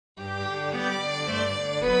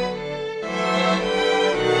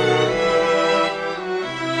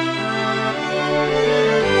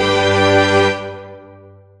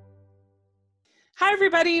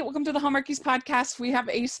everybody. Welcome to the Hallmarkies podcast. We have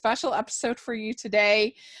a special episode for you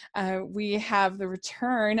today. We have the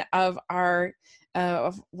return of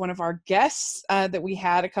one of our guests that we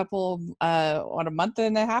had a month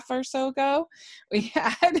and a half or so ago. We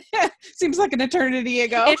had seems like an eternity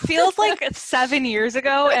ago. It feels like 7 years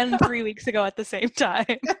ago and 3 weeks ago at the same time.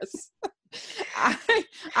 Yes.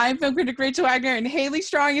 I'm film critic Rachel Wagner, and Haley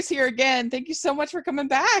Strong is here again. Thank you so much for coming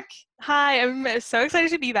back. Hi, I'm so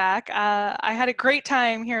excited to be back. I had a great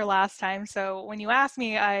time here last time, so when you asked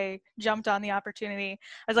me, I jumped on the opportunity.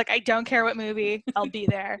 I was like, I don't care what movie, I'll be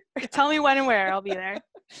there. Tell me when and where, I'll be there.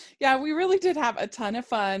 Yeah, we really did have a ton of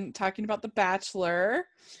fun talking about The Bachelor,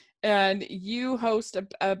 and you host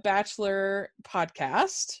a Bachelor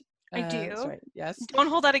podcast. I do. That's right. Yes. Don't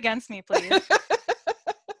hold that against me, please.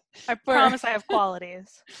 I promise I have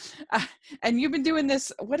qualities. And you've been doing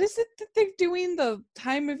this. What is it that they're doing? The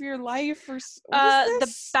Time of Your Life, or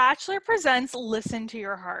The Bachelor presents Listen to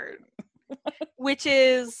Your Heart, which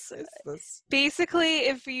is basically,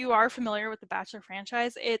 if you are familiar with the Bachelor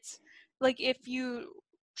franchise, it's like if you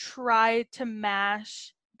try to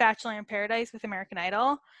mash Bachelor in Paradise with American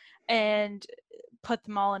Idol and put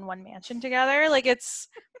them all in one mansion together. Like, it's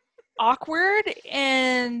awkward,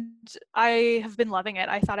 and I have been loving it.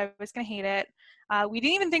 I thought I was going to hate it. We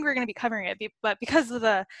didn't even think we were going to be covering it, but because of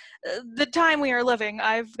the time we are living,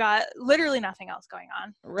 I've got literally nothing else going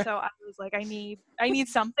on. Right. So I was like, I need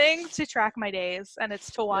something to track my days, and it's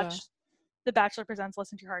to watch The Bachelor Presents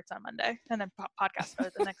Listen to Your Hearts on Monday, and then podcast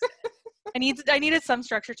mode the next day. I needed some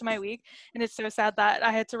structure to my week, and it's so sad that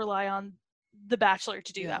I had to rely on The Bachelor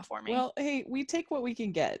to do that for me. Well, hey, we take what we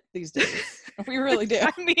can get these days. We really do.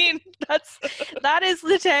 I mean, that is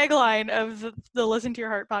the tagline of the Listen to Your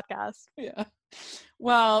Heart podcast. Yeah.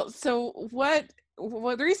 Well, so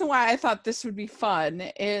the reason why I thought this would be fun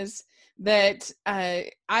is that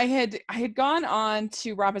I had gone on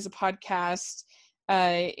to Rob Has a Podcast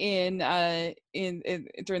in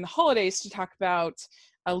during the holidays to talk about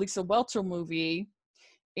a Lisa Whelchel movie.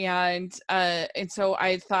 And so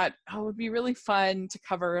I thought, it would be really fun to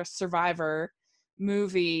cover a Survivor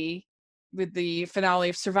movie with the finale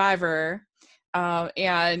of Survivor.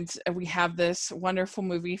 And we have this wonderful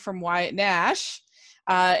movie from Wyatt Nash.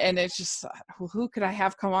 And it's just, who could I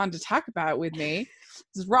have come on to talk about it with me?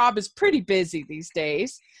 Because Rob is pretty busy these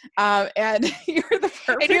days. And you're the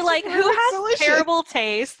perfect. And you're like, who has terrible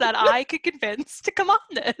taste that I could convince to come on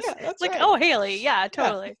this? Yeah, that's like, right. Oh, Haley. Yeah,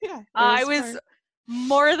 totally. Yeah, I was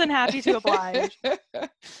more than happy to oblige.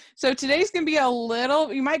 So today's going to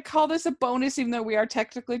be you might call this a bonus, even though we are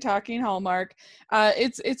technically talking Hallmark.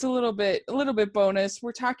 It's a little bit bonus.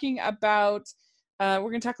 We're talking about, we're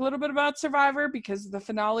going to talk a little bit about Survivor because the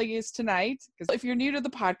finale is tonight. Because if you're new to the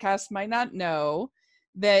podcast, might not know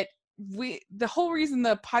that the whole reason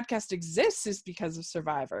the podcast exists is because of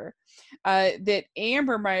Survivor. That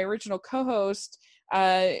Amber, my original co-host,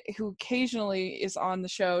 who occasionally is on the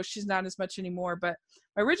show, she's not as much anymore, but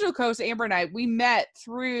my original co-host Amber and I, we met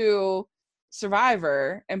through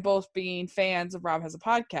Survivor, and both being fans of Rob Has a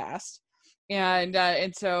Podcast,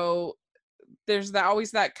 and so there's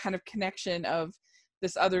always that kind of connection of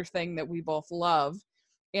this other thing that we both love,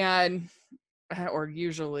 or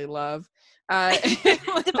usually love. Depends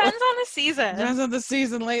on the season. Depends on the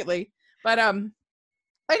season lately, but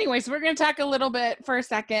anyways, we're going to talk a little bit for a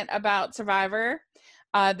second about Survivor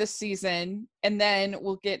this season, and then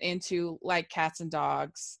we'll get into Like Cats and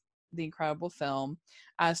Dogs, the incredible film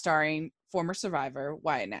starring former Survivor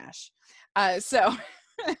Wyatt Nash. So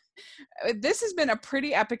this has been a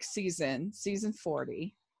pretty epic season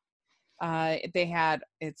 40.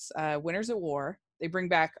 It's Winners at War. They bring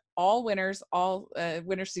back all winners,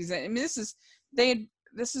 winter season. I mean,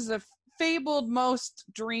 this is a fabled, most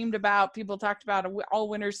dreamed about, people talked about all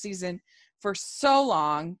winter season for so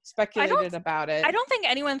long, speculated about it. I don't think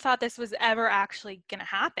anyone thought this was ever actually going to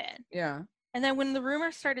happen. Yeah. And then when the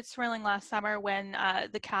rumors started swirling last summer, when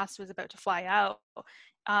the cast was about to fly out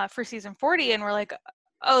for season 40, and we're like,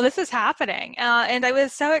 oh, this is happening. And I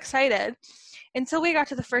was so excited until we got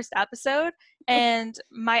to the first episode, and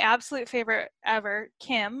my absolute favorite ever,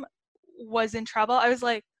 Kim, was in trouble. I was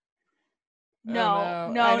like,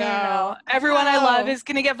 no. Everyone I love is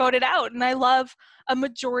going to get voted out. And I love a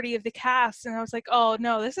majority of the cast. And I was like, oh,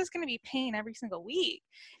 no, this is going to be pain every single week.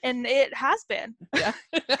 And it has been. Yeah.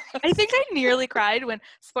 I think I nearly cried when,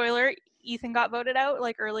 spoiler, Ethan got voted out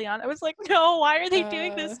like early on. I was like, no, why are they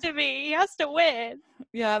doing this to me? He has to win.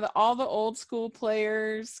 Yeah, all the old school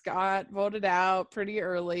players got voted out pretty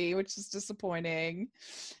early, which is disappointing.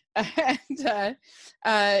 And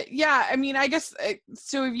yeah, I mean, I guess,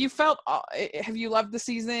 so have you loved the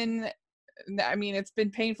season? I mean, it's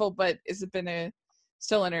been painful, but has it been a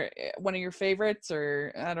still one of your favorites,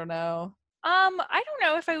 or I don't know? I don't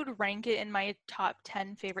know if I would rank it in my top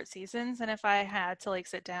 10 favorite seasons, and if I had to like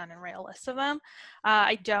sit down and write a list of them,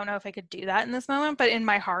 I don't know if I could do that in this moment, but in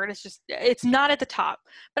my heart, it's not at the top,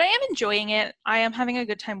 but I am enjoying it. I am having a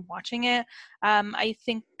good time watching it. I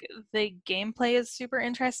think the gameplay is super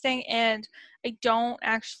interesting, and I don't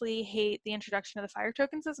actually hate the introduction of the fire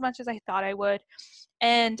tokens as much as I thought I would.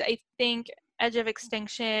 And I think Edge of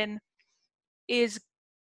Extinction is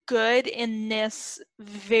good in this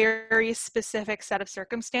very specific set of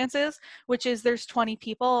circumstances, which is there's 20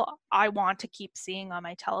 people I want to keep seeing on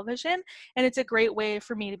my television, and it's a great way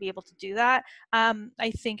for me to be able to do that.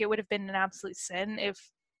 I think it would have been an absolute sin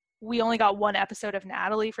if we only got one episode of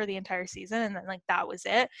Natalie for the entire season and then like that was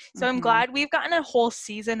it. So I'm glad we've gotten a whole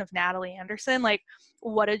season of Natalie Anderson. Like,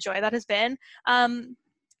 what a joy that has been. And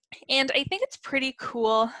I think it's pretty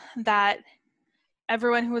cool that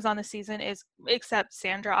everyone who was on the season is, except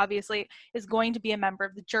Sandra obviously, is going to be a member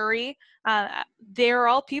of the jury. They're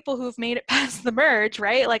all people who've made it past the merge,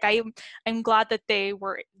 right? Like I'm glad that they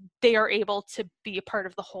are able to be a part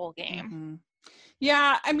of the whole game.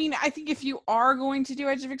 Yeah, I mean, I think if you are going to do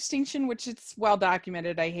Edge of Extinction, which it's well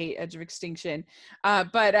documented, I hate Edge of Extinction,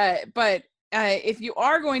 but if you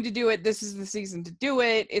are going to do it, this is the season to do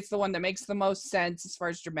it. It's the one that makes the most sense as far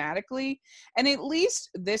as dramatically. And at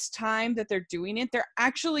least this time that they're doing it, they're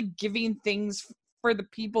actually giving things for the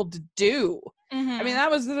people to do. I mean,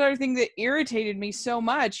 that was the other thing that irritated me so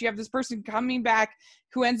much. You have this person coming back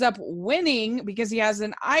who ends up winning because he has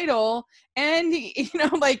an idol, and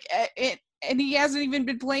and he hasn't even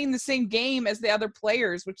been playing the same game as the other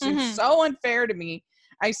players, which seems so unfair to me.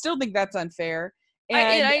 I still think that's unfair.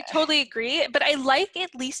 And I totally agree, but I like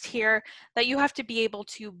at least here that you have to be able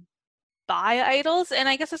to buy idols, and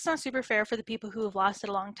I guess it's not super fair for the people who have lasted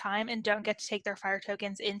a long time and don't get to take their fire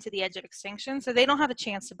tokens into the Edge of Extinction, so they don't have a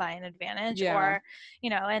chance to buy an advantage or,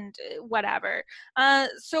 and whatever.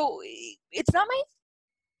 So it's not my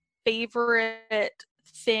favorite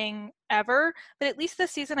thing ever, but at least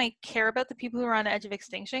this season I care about the people who are on Edge of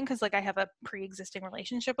Extinction because like I have a pre-existing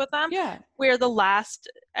relationship with them. Yeah. Where the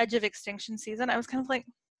last Edge of Extinction season I was kind of like,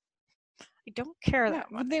 I don't care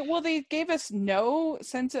that much. They gave us no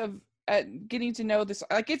sense of getting to know this.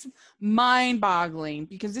 Like, it's mind-boggling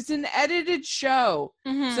because it's an edited show,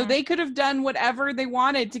 so they could have done whatever they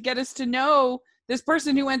wanted to get us to know this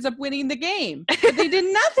person who ends up winning the game, but they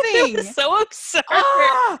did nothing. It was so absurd.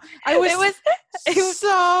 It was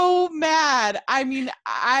so mad. I mean,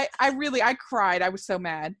 I cried. I was so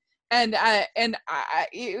mad, and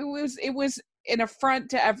it was an affront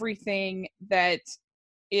to everything that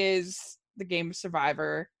is the game of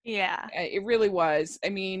Survivor. Yeah, it really was. I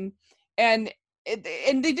mean, and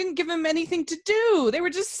they didn't give him anything to do. They were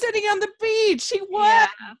just sitting on the beach. He won. Yeah.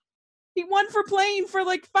 He won for playing for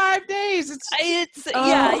like 5 days. It's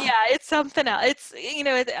something else.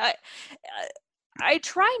 It's I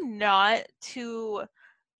try not to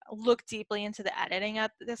look deeply into the editing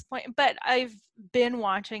at this point, but I've been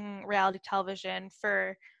watching reality television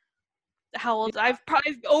for how old? Yeah. I've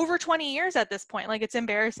probably over 20 years at this point. Like, it's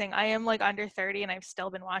embarrassing. I am like under 30 and I've still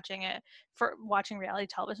been watching reality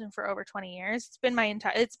television for over 20 years. It's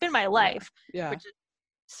been my life. Yeah. Which is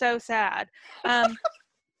so sad.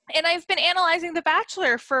 And I've been analyzing The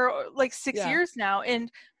Bachelor for like 6 years now.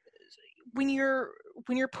 And when you're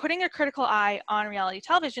putting a critical eye on reality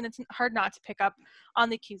television, it's hard not to pick up on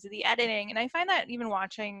the cues of the editing. And I find that even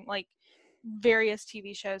watching like various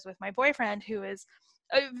TV shows with my boyfriend, who is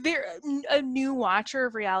a new watcher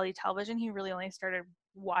of reality television. He really only started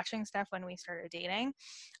watching stuff when we started dating.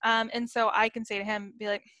 And so I can say to him, be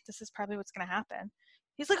like, this is probably what's going to happen.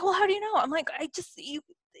 He's like, well, how do you know? I'm like,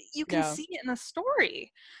 you can see it in the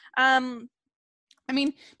story. I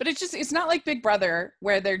mean, but it's not like Big Brother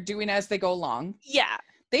where they're doing as they go along. Yeah.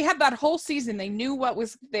 They had that whole season. They knew what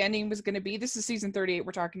the ending was going to be. This is season 38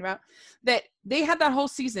 we're talking about. That they had that whole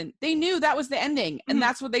season. They knew that was the ending, and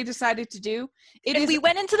that's what they decided to do. We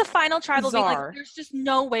went into the final tribal being like, there's just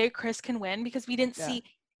no way Chris can win because we didn't see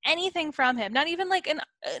anything from him. Not even like an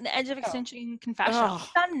Edge of Extinction confessional.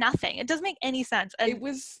 He's done nothing. It doesn't make any sense. And it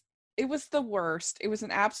was the worst. It was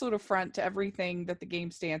an absolute affront to everything that the game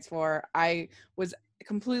stands for. I was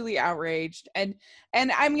completely outraged, and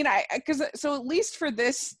I mean, so at least for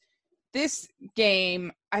this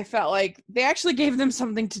game, I felt like they actually gave them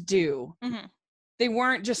something to do. They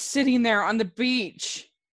weren't just sitting there on the beach,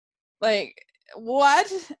 like,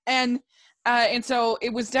 what? And so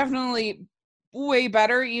it was definitely way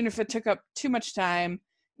better, even if it took up too much time.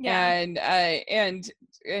 And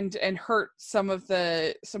hurt some of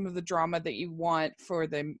the drama that you want for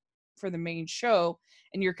the main show.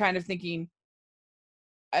 And you're kind of thinking,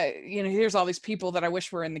 here's all these people that I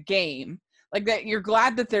wish were in the game. Like that, you're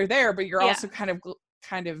glad that they're there, but you're also kind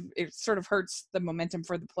of it sort of hurts the momentum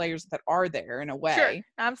for the players that are there in a way. Sure,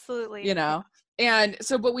 absolutely. And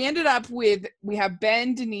so, but we ended up we have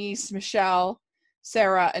Ben, Denise, Michelle,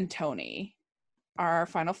 Sarah, and Tony, our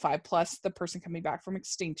final 5, plus the person coming back from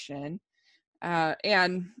extinction.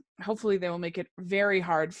 And hopefully they will make it very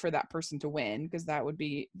hard for that person to win, because that would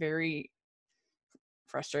be very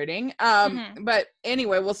frustrating. But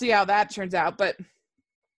anyway, we'll see how that turns out. But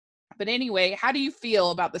anyway, how do you feel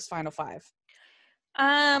about this final 5?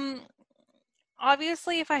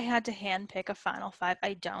 Obviously, if I had to handpick a final 5,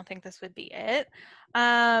 I don't think this would be it.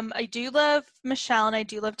 I do love Michelle and I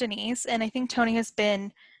do love Denise, and I think Tony has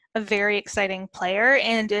been a very exciting player,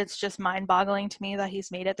 and it's just mind-boggling to me that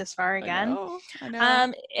he's made it this far again. I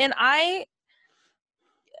know. And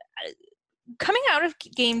coming out of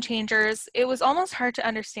Game Changers, it was almost hard to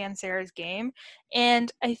understand Sarah's game,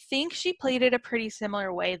 and I think she played it a pretty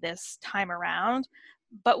similar way this time around,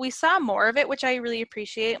 but we saw more of it, which I really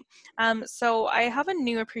appreciate. So I have a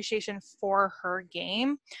new appreciation for her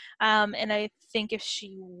game, and I think if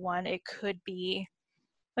she won, it could be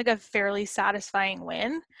like a fairly satisfying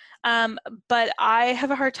win. But I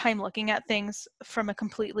have a hard time looking at things from a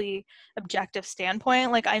completely objective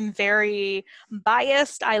standpoint. Like, I'm very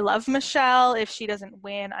biased. I love Michelle. If she doesn't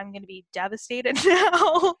win, I'm going to be devastated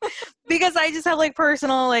now because I just have like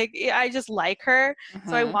personal, like, I just like her.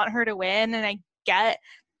 So I want her to win. And I get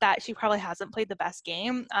that she probably hasn't played the best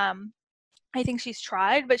game. I think she's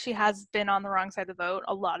tried, but she has been on the wrong side of the vote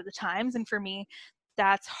a lot of the times. And for me,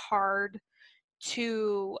 that's hard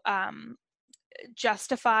to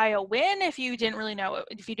justify a win if you didn't really know,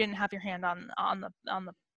 if you didn't have your hand on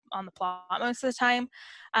the plot most of the time.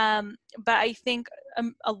 But I think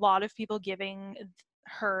a lot of people giving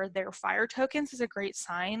her their fire tokens is a great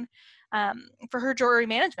sign for her jury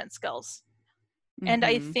management skills. And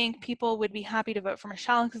I think people would be happy to vote for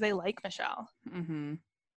Michelle because they like Michelle.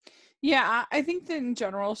 Yeah, I think that in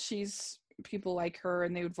general, people like her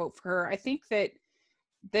and they would vote for her. I think that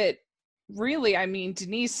really, I mean,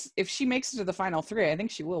 Denise, if she makes it to the final 3, I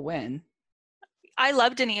think she will win. I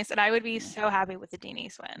love Denise, and I would be so happy with the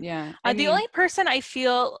Denise win. Yeah. The only person I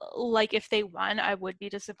feel like if they won, I would be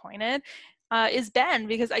disappointed is Ben,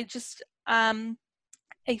 because I just, I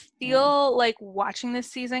feel like watching this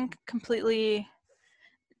season completely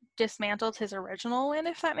dismantled his original win,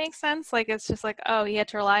 if that makes sense. Like, it's just like, oh, he had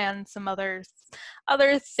to rely on some other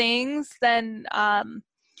things than a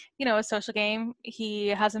social game. He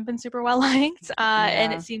hasn't been super well liked,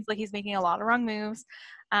 and it seems like he's making a lot of wrong moves.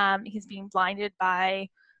 He's being blinded by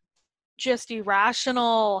just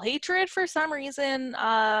irrational hatred for some reason,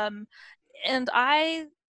 and I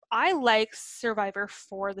like Survivor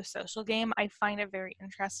for the social game. I find it very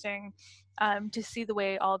interesting to see the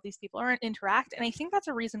way all of these people interact, and I think that's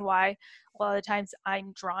a reason why a lot of the times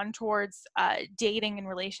I'm drawn towards dating and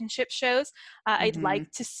relationship shows. I'd like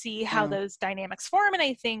to see how those dynamics form, and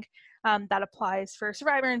I think that applies for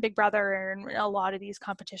Survivor and Big Brother and a lot of these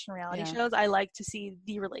competition reality shows. I like to see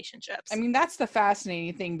the relationships. I mean, that's the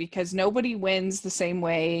fascinating thing, because nobody wins the same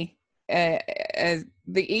way.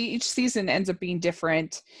 Each season ends up being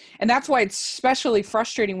different, and that's why it's especially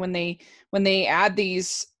frustrating when they add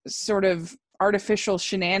these sort of artificial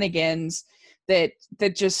shenanigans that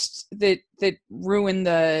ruin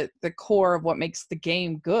the core of what makes the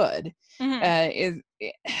game good.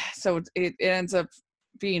 So it ends up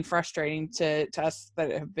being frustrating to us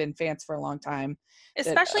that have been fans for a long time,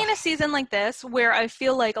 especially in a season like this where I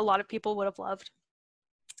feel like a lot of people would have loved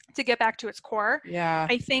to get back to its core.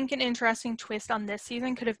 I think an interesting twist on this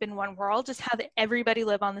season could have been One World, just have everybody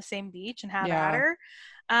live on the same beach and have at her.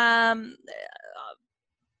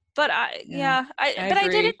 But I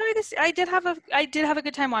did enjoy this. I did have a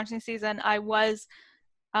good time watching the season. I was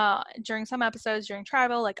during some episodes during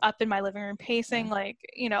Tribal, like up in my living room pacing, like,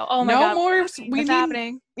 oh my god, what's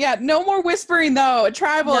happening? Yeah, no more whispering though at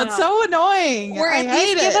Tribal. No. It's so annoying. Or at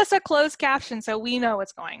least give us a closed caption so we know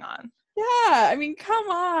what's going on. Yeah, I mean, come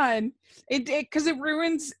on. Because it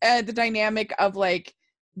ruins the dynamic of like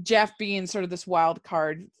Jeff being sort of this wild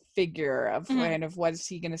card figure of kind of what is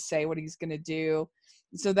he going to say, what he's going to do.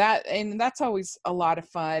 So that's always a lot of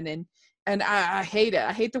fun, and I hate it.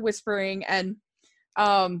 I hate the whispering, and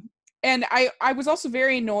I was also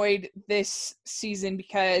very annoyed this season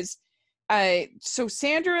because so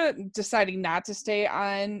Sandra deciding not to stay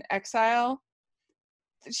on Exile,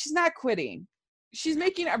 she's not quitting. She's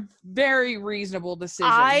making a very reasonable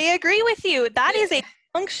decision. I agree with you. That is a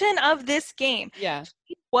function of this game. Yeah.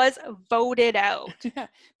 She was voted out.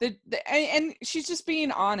 And she's just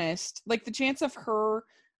being honest. Like, the chance of her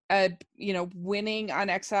winning on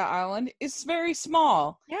Exile Island is very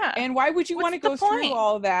small. Yeah. And why would you want to go through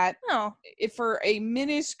all of that if for a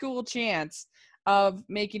minuscule chance of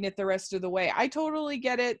making it the rest of the way? I totally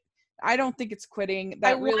get it. I don't think it's quitting.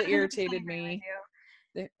 That really irritated me.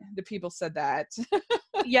 The people said that.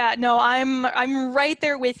 Yeah, no, I'm right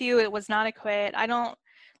there with you. It was not a quit. I don't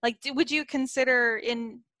would you consider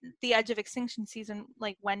in the Edge of Extinction season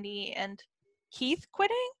like Wendy and Keith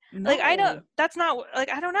quitting? No. I don't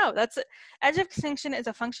know. That's Edge of Extinction is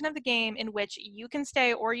a function of the game in which you can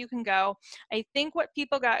stay or you can go. I think what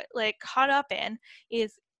people got caught up in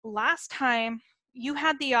is last time you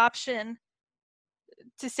had the option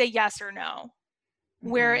to say yes or no.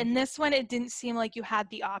 Where in this one it didn't seem like you had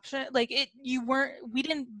the option. We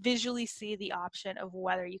didn't visually see the option of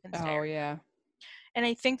whether you can stay. Oh yeah. And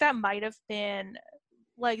I think that might have been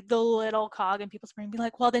the little cog in people's brain, be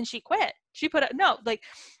like, well, then she quit. She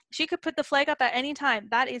she could put the flag up at any time.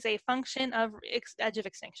 That is a function of Edge of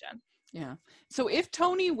Extinction. Yeah. So if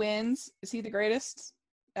Tony wins, is he the greatest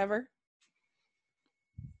ever?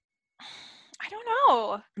 I don't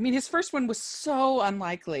know. I mean, his first one was so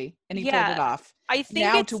unlikely, and he pulled it off. I think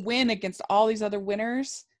now to win against all these other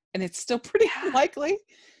winners, and it's still pretty unlikely.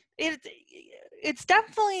 It's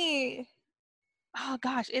definitely. Oh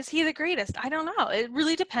gosh, is he the greatest? I don't know. It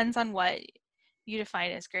really depends on what you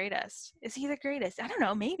define as greatest. Is he the greatest? I don't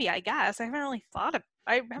know. Maybe, I guess. I haven't really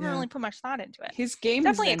really put much thought into it. His game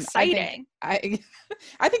is definitely exciting. I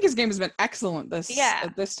think his game has been excellent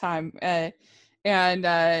this time,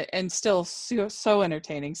 and still so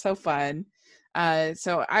entertaining, so fun.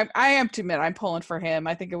 So I am to admit I'm pulling for him.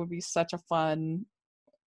 I think it would be such a fun.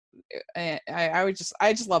 I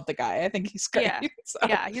just love the guy. I think he's great. Yeah,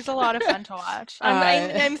 yeah, he's a lot of fun to watch.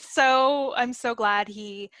 I'm so glad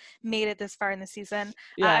he made it this far in the season.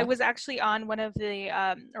 Yeah. I was actually on one of the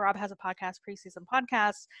Rob Has a Podcast preseason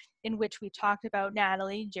podcasts in which we talked about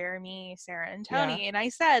Natalie, Jeremy, Sarah, and Tony, and I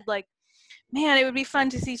said man, it would be fun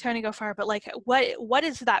to see Tony go far, but what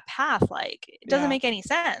is that path like? It doesn't make any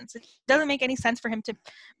sense. It doesn't make any sense for him to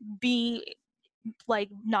be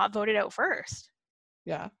not voted out first.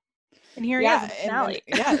 Yeah. And here he is in finale.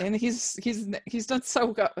 And he's done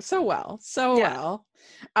so well.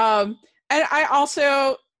 And I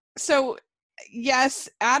also yes,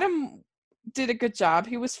 Adam did a good job.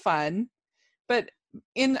 He was fun, but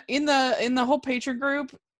in the whole patron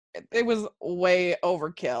group, it was way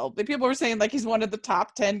overkill. The people were saying he's one of the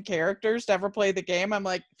top 10 characters to ever play the game. I'm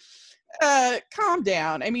like, calm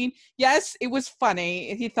down. I mean, yes, it was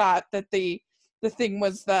funny. He thought that the thing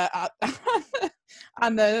was the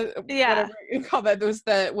on the whatever you call that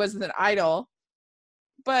was an idol,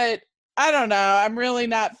 but I don't know. I'm really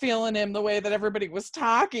not feeling him the way that everybody was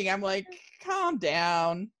talking. I'm like, calm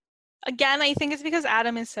down. Again, I think it's because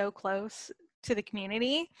Adam is so close to the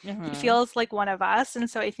community. He feels like one of us, and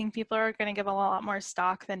so I think people are going to give a lot more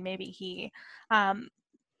stock than maybe he.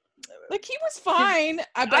 He was fine.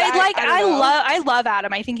 I love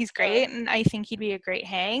Adam. I think he's great, and I think he'd be a great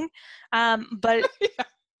hang. But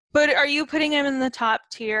but are you putting him in the top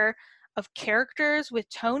tier of characters with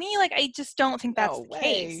Tony? I just don't think that's the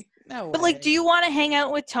case. No way. But do you want to hang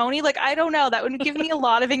out with Tony? I don't know. That would give me a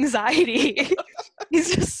lot of anxiety.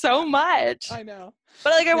 He's just so much. I know.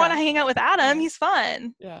 But I want to hang out with Adam. He's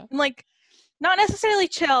fun. Yeah. And not necessarily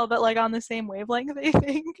chill, but on the same wavelength, I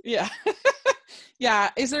think. Yeah.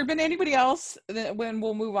 Yeah. Has there been anybody else when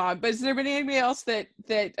we'll move on, but has there been anybody else that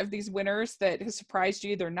of these winners that has surprised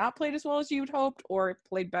you, either not played as well as you'd hoped or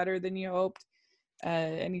played better than you hoped?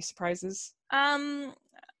 Any surprises? I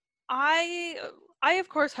of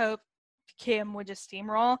course hoped Kim would just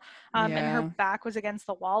steamroll, and her back was against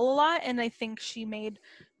the wall a lot, and I think she made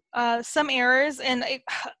some errors, and I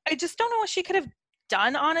just don't know what she could have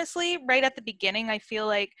done, honestly. Right at the beginning, I feel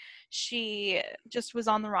like she just was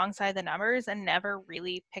on the wrong side of the numbers and never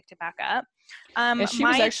really picked it back up. She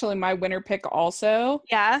was actually my winner pick also.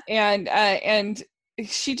 Yeah. And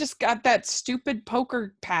she just got that stupid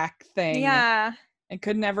poker pack thing. Yeah. And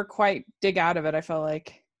could never quite dig out of it, I felt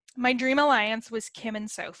like. My dream alliance was Kim and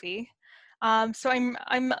Sophie. So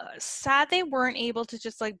I'm sad they weren't able to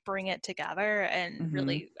just bring it together and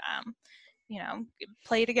really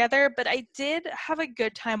play together, but I did have a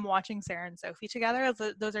good time watching Sarah and Sophie together.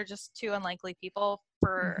 Those are just two unlikely people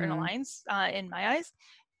for an alliance in my eyes,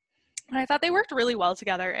 and I thought they worked really well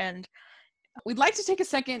together. And we'd like to take a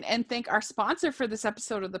second and thank our sponsor for this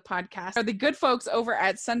episode of the podcast, are the good folks over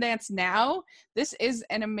at Sundance Now. This is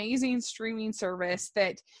an amazing streaming service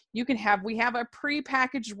that you can have. We have a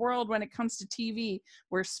pre-packaged world when it comes to TV.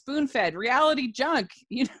 We're spoon-fed reality junk.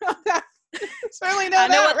 You know that Certainly know I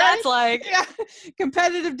know that, what right? that's like. Yeah,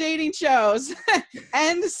 competitive dating shows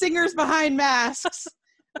and singers behind masks.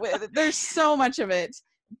 There's so much of it,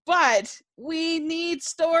 but we need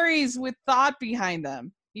stories with thought behind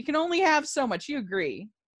them. You can only have so much. You agree?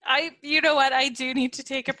 You know what? I do need to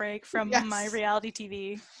take a break from my Yes. reality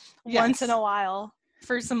TV once in Yes. a while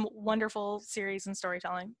for some wonderful series and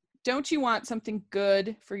storytelling. Don't you want something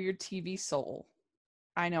good for your TV soul?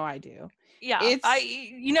 I know I do. Yeah,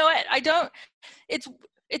 you know what? I don't, it's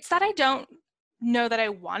that I don't know that I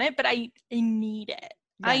want it, but I need it.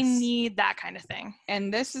 I Yes. need that kind of thing.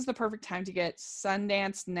 And this is the perfect time to get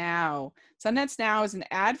Sundance Now. Sundance Now is an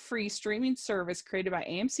ad-free streaming service created by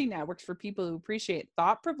AMC Networks for people who appreciate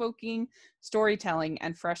thought-provoking storytelling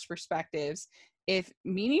and fresh perspectives. If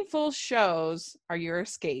meaningful shows are your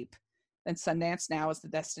escape, then Sundance Now is the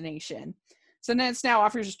destination. Sundance Now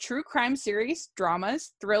offers true crime series,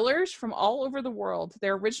 dramas, thrillers from all over the world.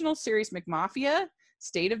 Their original series, McMafia,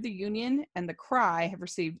 State of the Union, and The Cry have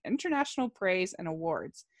received international praise and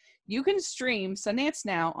awards. You can stream Sundance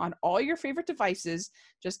Now on all your favorite devices.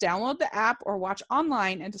 Just download the app or watch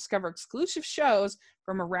online and discover exclusive shows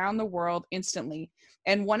from around the world instantly.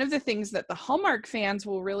 And one of the things that the Hallmark fans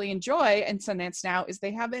will really enjoy in Sundance Now is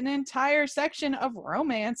they have an entire section of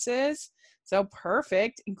romances. So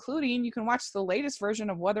perfect, including you can watch the latest version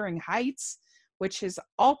of Wuthering Heights, which is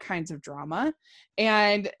all kinds of drama.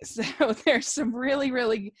 And so there's some really,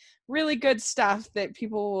 really, really good stuff that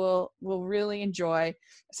people will really enjoy.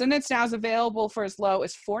 Sundance Now is available for as low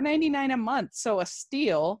as $4.99 a month. So a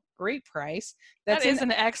steal, great price. That is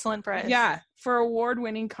an excellent price. Yeah, for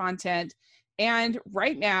award-winning content. And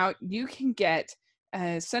right now you can get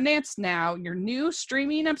Sundance Now, your new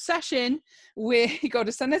streaming obsession. Go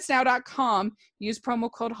to sundancenow.com, use promo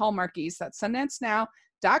code Hallmarkies. That's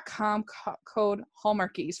sundancenow.com code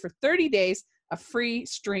Hallmarkies for 30 days of free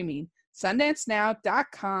streaming.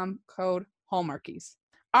 sundancenow.com code Hallmarkies.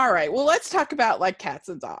 All right, well, let's talk about like cats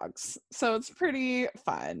and dogs. So it's pretty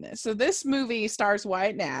fun. So this movie stars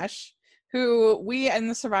Wyatt Nash, who we in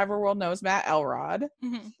the Survivor world know as Matt Elrod,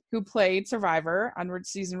 who played Survivor on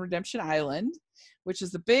season Redemption Island, which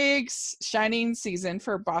is the big shining season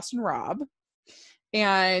for Boston Rob.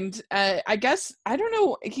 And I guess, I don't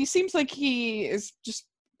know, he seems like he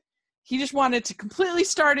just wanted to completely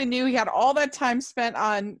start anew. He had all that time spent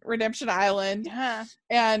on Redemption Island. Yeah.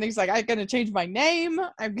 And he's like, I'm going to change my name.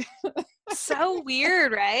 So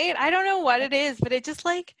weird, right? I don't know what it is, but it just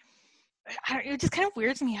like, it just kind of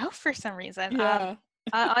weirds me out for some reason. Yeah.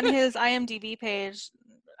 On his IMDb page,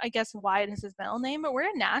 I guess Wyatt is his middle name, but where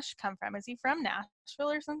did Nash come from? Is he from Nashville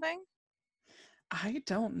or something? I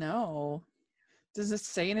don't know. Does it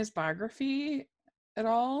say in his biography at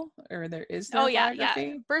all? Or there is no biography?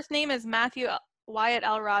 Yeah. Birth name is Matthew Wyatt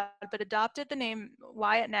Elrod, but adopted the name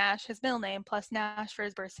Wyatt Nash, his middle name, plus Nash for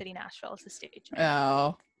his birth city, Nashville, is his stage name.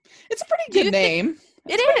 Oh. It's a pretty good name.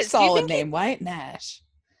 It is. Solid name, Wyatt Nash.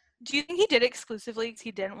 Do you think he did it exclusively because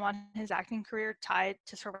he didn't want his acting career tied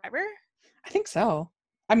to Survivor? I think so.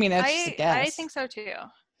 I mean, that's just a guess. I think so too.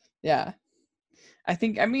 Yeah. I guess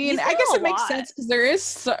it makes sense because there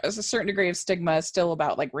is a certain degree of stigma still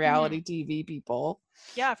about like reality TV people.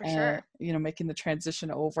 Yeah, for sure. Making the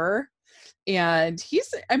transition over. And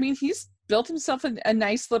he's built himself a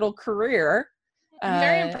nice little career. I'm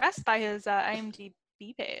very impressed by his IMDb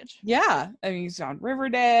page. Yeah. I mean, he's on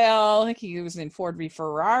Riverdale. He was in Ford v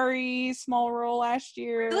Ferrari, small role last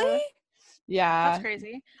year. Really? Yeah. That's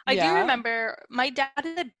crazy. I do remember my dad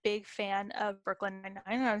is a big fan of Brooklyn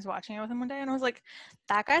Nine-Nine, and I was watching it with him one day, and I was like,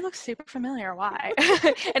 that guy looks super familiar. Why?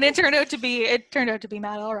 And it turned out to be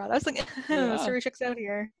Matt Elrod. I was like, the story checks out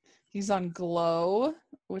here. He's on Glow,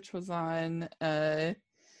 which was on the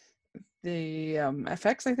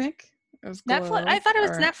FX, I think. It was Glow, Netflix. I thought it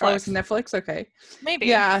was Netflix. Oh, it was Netflix? Okay. Maybe.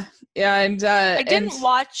 Yeah. And I didn't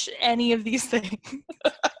watch any of these things.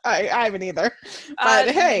 I haven't either. But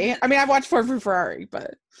hey, I mean, I've watched Ford v Ferrari,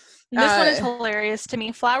 but this one is hilarious to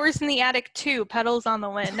me. Flowers in the Attic 2, Petals on the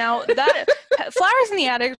Wind. Now, that Flowers in the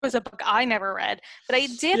Attic was a book I never read, but I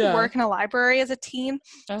did work in a library as a teen.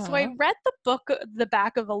 So I read the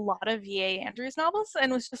back of a lot of V.A. Andrews novels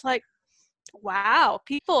and was just like, wow,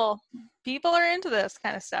 people are into this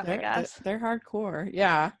kind of stuff, I guess. They're hardcore,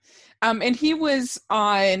 yeah. And he was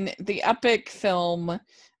on the epic film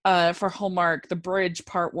for Hallmark, The Bridge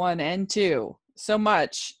Part 1 and 2, so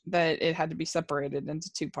much that it had to be separated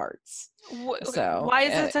into 2 parts. So why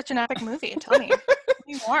is it such an epic movie? Tell me. Tell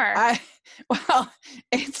me more.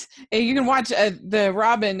 It's you can watch the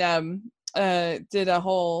Robin did a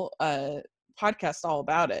whole podcast all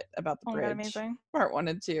about it, about The Bridge, amazing. Part 1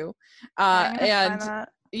 and 2.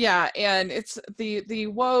 Yeah, and it's the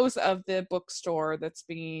woes of the bookstore that's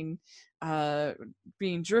being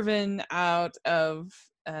driven out of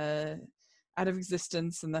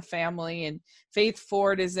existence, and the family, and Faith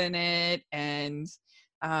Ford is in it, and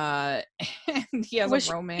uh and he has Was a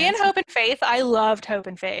she romance. in Hope and Faith? I loved Hope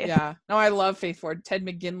and Faith. Yeah, no, I love Faith Ford. Ted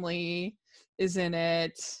McGinley is in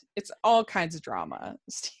it. It's all kinds of drama.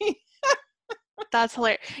 That's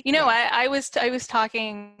hilarious. You know, Yeah. I was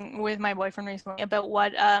talking with my boyfriend recently about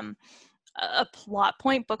what a plot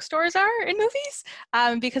point bookstores are in movies,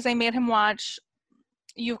 because I made him watch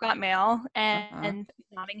You've Got Mail and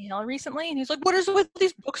Notting Hill recently, and he's like, "What is with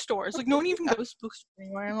these bookstores? Like, no one even goes to bookstores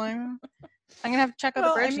anymore." I'm like, I'm gonna have to check out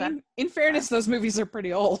the bridge. I mean, in fairness, those movies are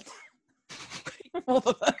pretty old.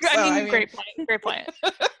 Great point.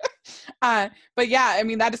 But yeah, I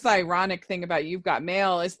mean, that is the ironic thing about You've Got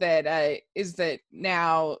Mail is that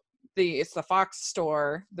now it's the Fox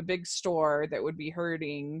store, the big store, that would be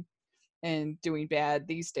hurting and doing bad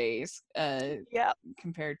these days,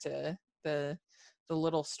 compared to the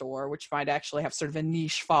little store, which might actually have sort of a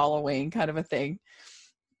niche following, kind of a thing.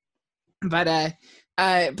 But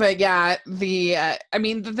yeah, I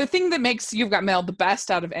mean, the thing that makes You've Got Mail the best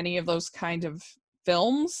out of any of those kind of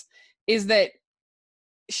films is that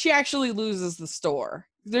she actually loses the store.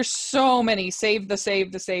 There's so many save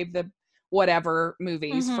the whatever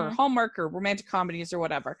movies for Hallmark or romantic comedies or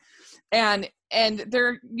whatever, and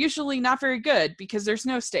they're usually not very good because there's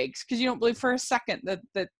no stakes, because you don't believe for a second that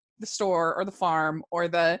the store or the farm or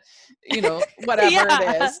the whatever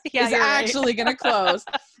it is actually going to close.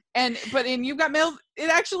 But in You've Got Mail,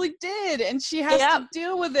 it actually did, and she has to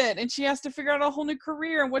deal with it, and she has to figure out a whole new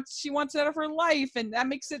career and what she wants out of her life, and that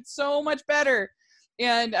makes it so much better.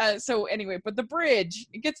 And so anyway, but the bridge,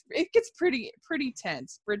 it gets pretty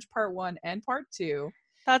tense. Bridge part 1 and part 2.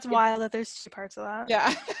 That's wild that there's 2 parts of that.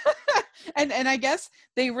 Yeah. and I guess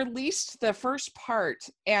they released the first part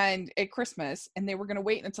and at Christmas, and they were going to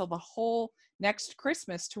wait until the whole next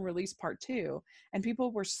Christmas to release part 2, and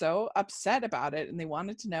people were so upset about it, and they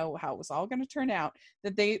wanted to know how it was all going to turn out,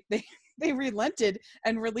 that they relented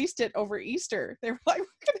and released it over Easter. They were like, "We're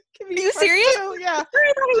gonna give you." Are you serious? 2. Yeah. I thought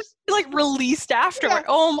it was like released afterward. Yeah.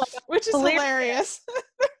 Oh my god, which is hilarious.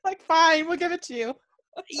 Like, fine, we'll give it to you.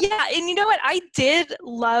 Yeah, and you know what? I did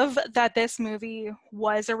love that this movie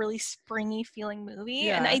was a really springy feeling movie,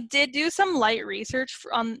 and I did do some light research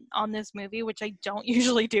on this movie, which I don't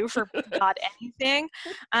usually do for God anything.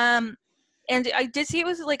 And I did see it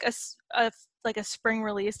was like a spring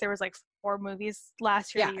release. There was like 4 movies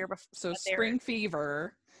last year, the year before. So Spring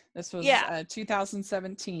Fever. This was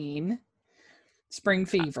 2017. Spring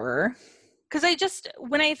Fever. Because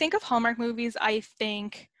when I think of Hallmark movies, I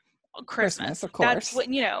think Christmas, of course. That's what,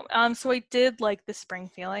 so I did like the spring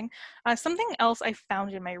feeling. Something else I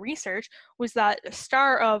found in my research was that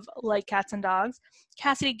star of Like Cats and Dogs,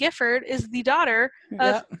 Cassidy Gifford, is the daughter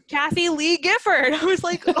of Kathy Lee Gifford. I was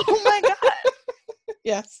like, oh my god.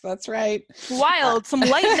 Yes, that's right. Wild. Some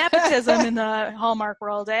light nepotism in the Hallmark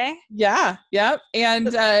world, eh? Yeah, yep. And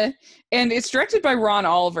it's directed by Ron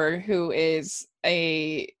Oliver, who is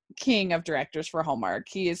a king of directors for Hallmark.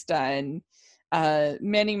 He has done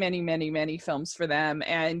many films for them,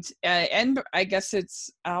 and I guess it's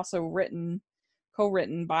also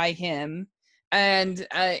co-written by him. And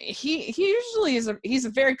he usually he's a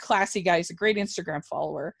very classy guy. He's a great Instagram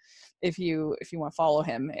follower if you want to follow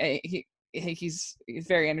him. He's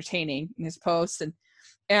very entertaining in his posts,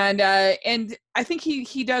 and I think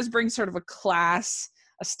he does bring sort of a class,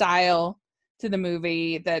 a style to the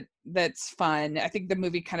movie that's fun. I think the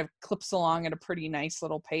movie kind of clips along at a pretty nice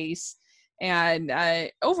little pace. And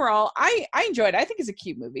overall, I enjoyed it. I think it's a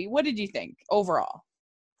cute movie. What did you think overall?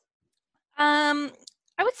 I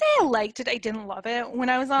would say I liked it. I didn't love it. When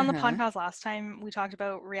I was on the podcast last time, we talked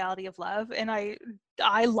about Reality of Love, and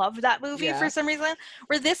I loved that movie for some reason.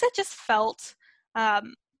 Where this, it just felt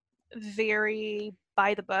very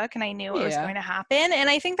by the book, and I knew it was going to happen. And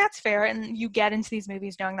I think that's fair, and you get into these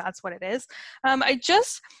movies knowing that's what it is. I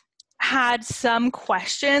just had some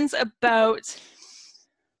questions about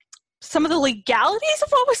some of the legalities of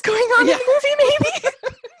what was going on in the movie, maybe.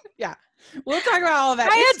 Yeah, we'll talk about all of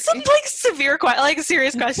that. I had some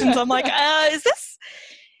serious questions. I'm like, is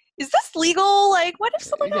this legal? Like, what if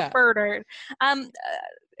someone got murdered?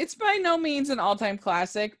 It's by no means an all-time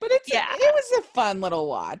classic, but it was a fun little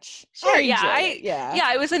watch. Sure,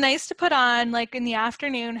 it was a nice to put on like in the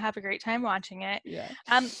afternoon, have a great time watching it. Yeah.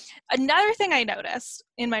 Another thing I noticed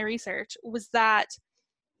in my research was that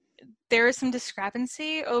there is some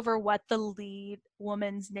discrepancy over what the lead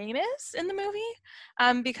woman's name is in the movie,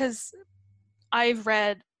 because I've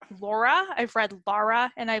read Laura, I've read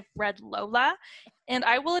Lara, and I've read Lola. And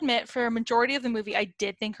I will admit, for a majority of the movie, I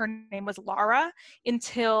did think her name was Lara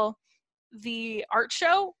until the art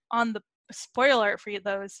show on the spoiler for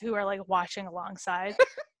those who are like watching alongside,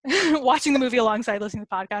 watching the movie alongside listening to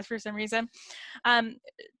the podcast for some reason.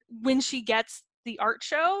 When she gets the art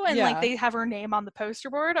show and like they have her name on the poster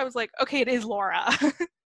board, I was like, okay, it is Laura.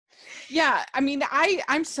 Yeah, I mean,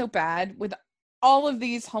 I'm so bad with all of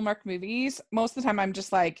these Hallmark movies. Most of the time, I'm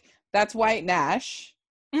just like, that's Wyatt Nash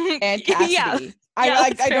and Cassidy. Yeah.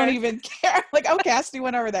 I don't even care. Like, oh, Cassidy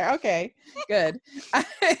went over there. Okay, good.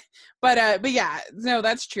 But yeah, no,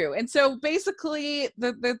 that's true. And so basically,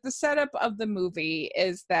 the setup of the movie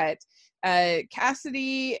is that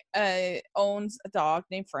Cassidy owns a dog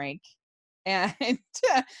named Frank, and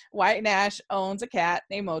Wyatt Nash owns a cat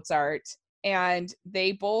named Mozart, and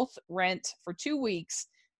they both rent for 2 weeks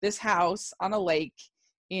this house on a lake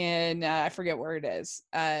in I forget where it is,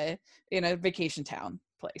 in a vacation town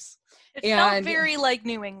place. It felt very like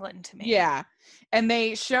New England to me. Yeah. And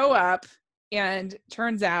they show up, and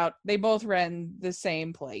turns out they both rent the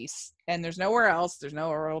same place, and there's nowhere else. There's no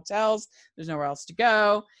hotels. There's nowhere else to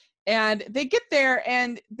go. And they get there,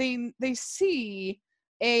 and they see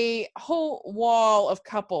a whole wall of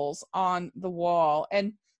couples on the wall.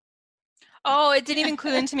 And oh, it didn't even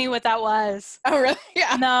clue into me what that was. Oh, really?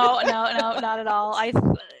 Yeah. No, not at all.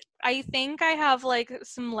 I think I have like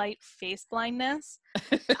some light face blindness.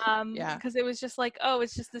 Yeah. Because it was just like, oh,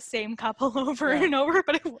 it's just the same couple over and over,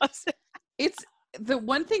 but it wasn't. It's the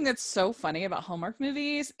one thing that's so funny about Hallmark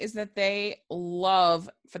movies is that they love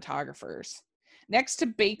photographers. Next to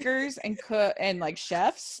bakers and like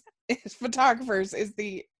chefs, photographers is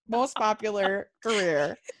the most popular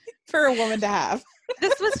career for a woman to have.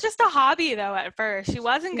 This was just a hobby, though, at first. She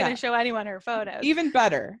wasn't going to show anyone her photos. Even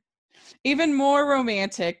better. Even more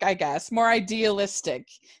romantic, I guess. More idealistic.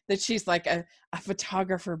 That she's like a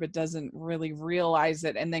photographer but doesn't really realize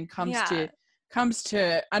it, and then comes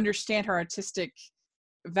to understand her artistic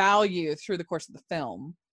value through the course of the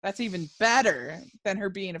film. That's even better than her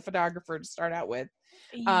being a photographer to start out with.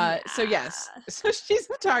 So yes. So she's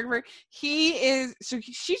a photographer. She's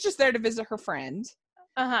just there to visit her friend.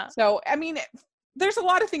 So, I mean, there's a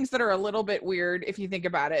lot of things that are a little bit weird if you think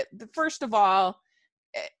about it. First of all,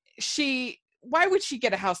 why would she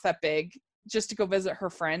get a house that big just to go visit her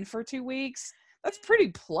friend for 2 weeks? That's pretty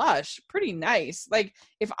plush, pretty nice. Like,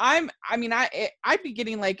 I'd be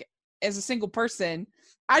getting like, as a single person,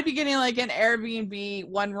 I'd be getting like an Airbnb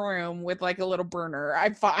 1 room with like a little burner.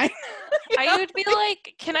 I'm fine. I would be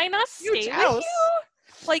like, can I not stay with you?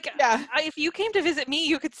 Like, if you came to visit me,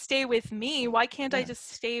 you could stay with me. Why can't I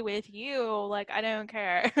just stay with you? Like, I don't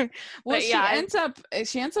care. Well, she ends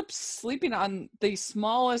up sleeping on the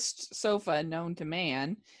smallest sofa known to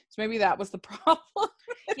man. So maybe that was the problem.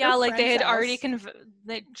 Yeah, like they had already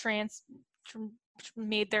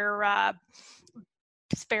made their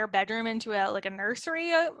spare bedroom into a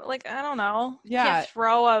nursery. Like, I don't know. Yeah. Can't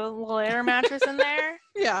throw a little air mattress in there.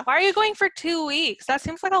 Yeah. Why are you going for 2 weeks? That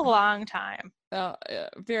seems like a long time.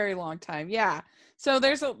 Very long time. Yeah. So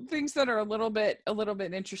there's things that are a little bit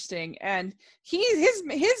interesting, and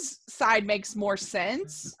his side makes more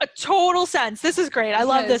sense. A total sense. This is great. I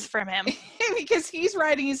love this from him because he's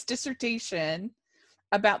writing his dissertation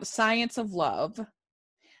about the science of love,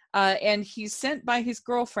 and he's sent by his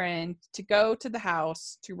girlfriend to go to the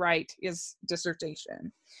house to write his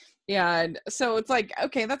dissertation. And so it's like,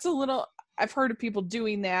 okay, that's a little. I've heard of people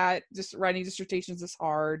doing that. Just writing dissertations is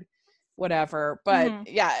hard. Whatever, but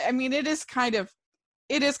yeah, I mean, it is kind of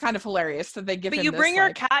hilarious that they give. But you bring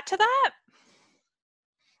your cat to that?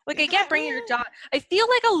 Like, I get bringing your dog. I feel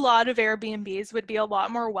like a lot of Airbnbs would be a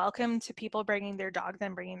lot more welcome to people bringing their dog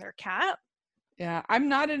than bringing their cat. Yeah, I'm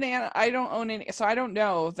not I don't own any, so I don't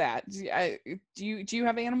know that. Do you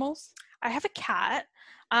have animals? I have a cat.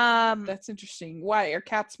 That's interesting. Why are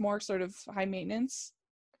cats more sort of high maintenance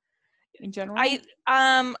in general?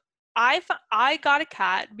 I got a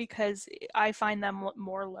cat because I find them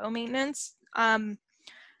more low maintenance. I'm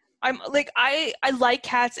like, I like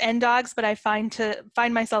cats and dogs, but I find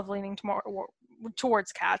myself leaning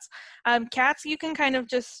towards cats. Cats, you can kind of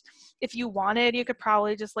just, if you wanted, you could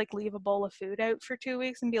probably just like leave a bowl of food out for 2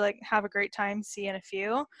 weeks and be like, have a great time, see you in a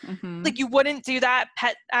few. Like, you wouldn't do that.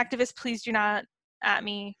 Pet activists, please do not at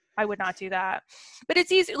me. I would not do that. But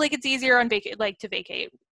it's easy. Like, it's easier on to vacate.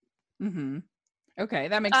 Okay,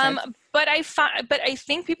 that makes sense. But I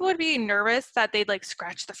think people would be nervous that they'd like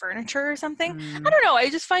scratch the furniture or something. I don't know. I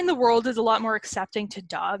just find the world is a lot more accepting to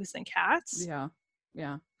dogs than cats.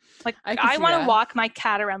 Yeah. Like, I want to walk my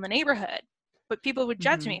cat around the neighborhood, but people would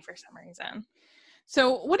judge me for some reason.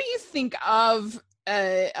 So what do you think of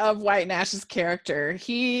Wyatt Nash's character?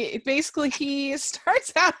 He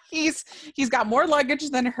starts out, he's got more luggage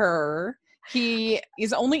than her. He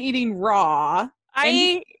is only eating raw.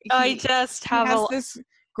 I just have he has this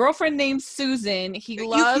girlfriend named Susan. He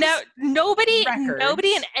loves nobody records.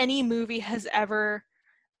 in any movie has ever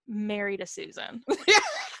married a Susan.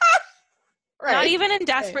 Right. Not even in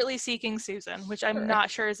Desperately Seeking Susan, which I'm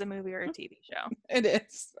not sure is a movie or a TV show. It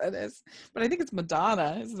is. But I think it's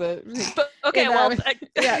Madonna. Is the okay? Well,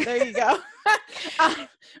 yeah, there you go.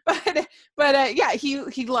 But yeah,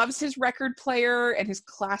 he loves his record player and his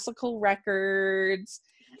classical records.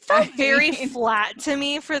 It felt very flat to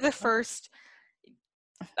me for the first.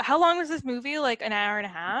 How long was this movie? Like an hour and a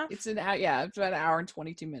half? It's about an hour and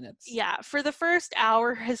 22 minutes. Yeah, for the first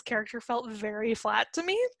hour, his character felt very flat to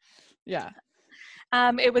me. Yeah.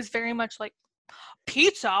 It was very much like,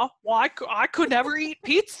 pizza? Well, I could never eat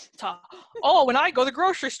pizza. Oh, when I go to the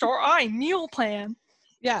grocery store, I meal plan.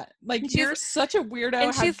 Yeah, like you're such a weirdo.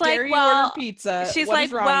 And she's How dare you order pizza? She's what like,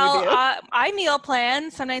 is wrong with you? I meal plan.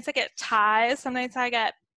 Sometimes I get Thai. Sometimes I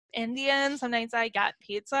get Indian. Sometimes I get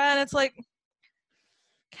pizza. And it's like,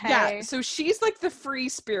 okay. Yeah, so she's like the free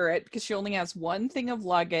spirit because she only has one thing of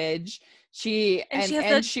luggage. She orders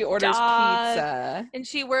pizza. And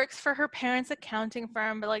she works for her parents' accounting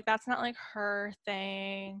firm, but like that's not like her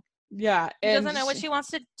thing. Yeah. She doesn't know what she wants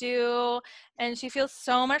to do, and she feels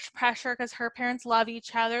so much pressure because her parents love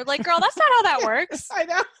each other. Like, girl, that's not how that works. I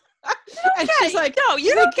know. And she's like, no,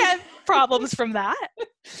 you don't get problems from that.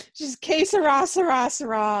 She's que sera, sera,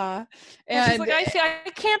 sera. And she's like,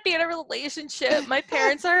 I can't be in a relationship. My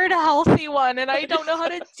parents are in a healthy one, and I don't know how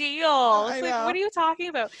to deal. It's like, what are you talking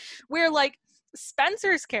about? Where like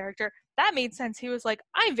Spencer's character, that made sense. He was like,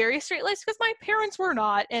 I'm very straight-laced because my parents were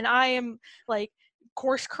not, and I am like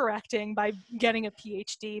course correcting by getting a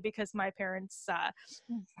PhD because my parents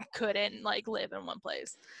couldn't like live in one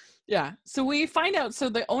place. Yeah. So we find out, so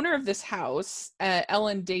the owner of this house,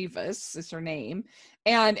 Ellen Davis is her name.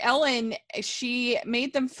 And Ellen, she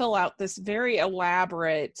made them fill out this very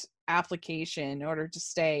elaborate application in order to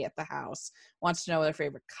stay at the house. Wants to know their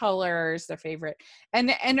favorite colors, their favorite.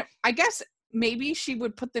 And I guess maybe she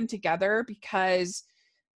would put them together because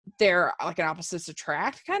they're like an opposites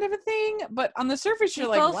attract kind of a thing, but on the surface you're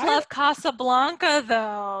like, both love Casablanca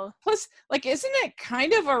though. Plus, like, isn't it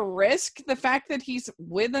kind of a risk the fact that he's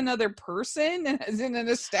with another person and is in an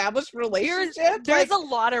established relationship? There's a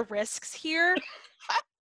lot of risks here.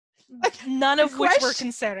 None of which were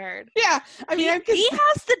considered. Yeah, I mean, he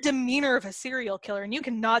has the demeanor of a serial killer, and you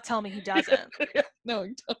cannot tell me he doesn't. No,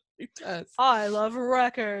 he totally does. I love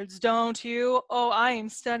records, don't you? Oh, I am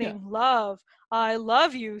studying love. I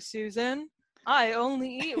love you, Susan. I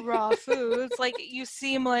only eat raw foods. Like you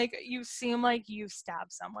seem like you've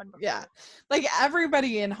stabbed someone before. Yeah, like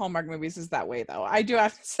everybody in Hallmark movies is that way, though. I do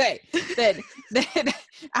have to say that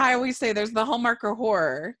I always say there's the Hallmark or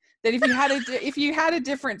horror. That if you had a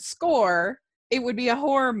different score, it would be a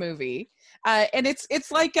horror movie. And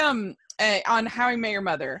it's like on How I Met Your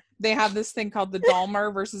Mother, they have this thing called the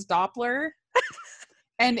Dahmer versus Doppler,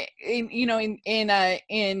 and in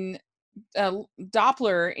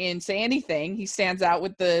Doppler in Say Anything, he stands out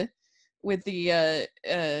with the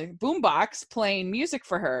boombox playing music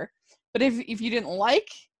for her. But if you didn't like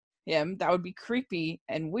him, that would be creepy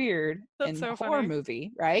and weird in a horror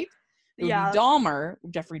movie, right? It would be Dahmer,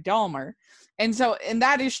 Jeffrey Dahmer. And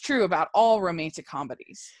that is true about all romantic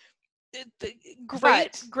comedies.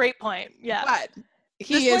 Great point. Yeah. But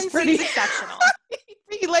he is pretty exceptional.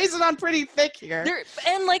 He lays it on pretty thick here.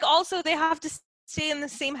 And like also they have to stay in the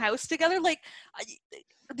same house together. Like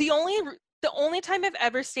the only time I've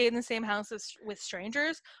ever stayed in the same house with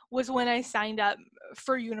strangers was when I signed up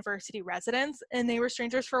for university residence, and they were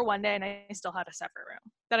strangers for one day, and I still had a separate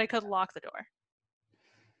room that I could lock the door.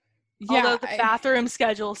 Yeah, although the bathroom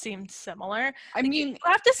schedule seemed similar. I mean, you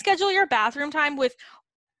have to schedule your bathroom time with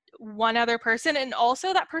one other person, and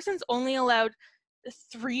also that person's only allowed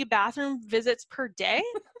 3 bathroom visits per day.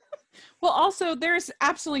 Well, also, there's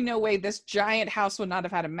absolutely no way this giant house would not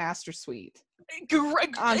have had a master suite.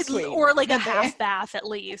 Or like a half bath at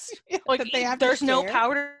least. Like there's no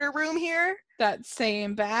powder room here. That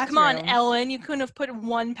same bathroom. Come on, Ellen, you couldn't have put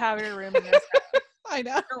one powder room in this house. I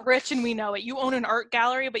know. You're rich and we know it. You own an art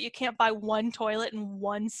gallery, but you can't buy one toilet and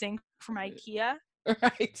one sink from IKEA.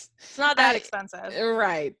 Right. It's not that expensive.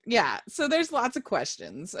 Right. Yeah. So there's lots of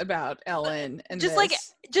questions about Ellen and just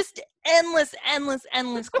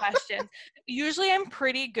endless questions. Usually I'm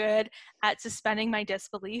pretty good at suspending my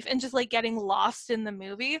disbelief and just like getting lost in the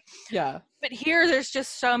movie. Yeah. But here there's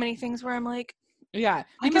just so many things where I'm like, Yeah,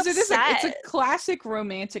 because it's a upset. classic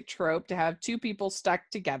romantic trope to have two people stuck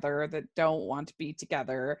together that don't want to be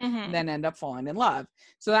together and then end up falling in love.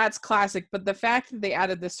 So that's classic. But the fact that they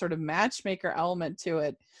added this sort of matchmaker element to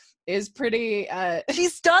it is pretty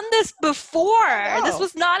She's done this before. This Oh.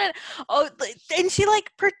 was not and she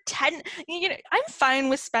like pretend, you know, I'm fine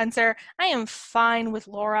with Spencer. I am fine with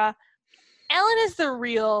Laura. Ellen is the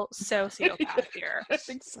real sociopath here. I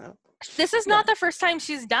think so. This is not the first time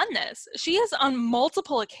she's done this. She has on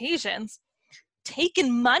multiple occasions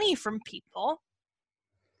taken money from people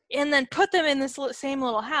and then put them in this same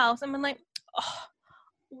little house and been like, oh,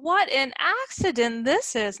 what an accident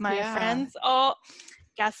this is, my friends. Oh,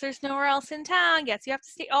 guess there's nowhere else in town. Guess you have to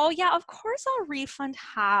stay. Oh, yeah, of course I'll refund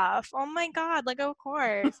half. Oh, my God. Like, of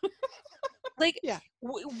course. Like,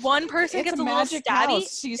 one person gets a little stabby.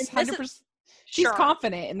 House. She's 100%. She's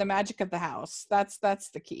confident in the magic of the house. That's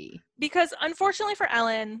the key. Because unfortunately for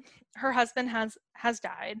Ellen, her husband has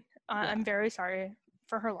died. I'm very sorry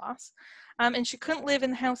for her loss. And she couldn't live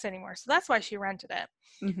in the house anymore. So that's why she rented it.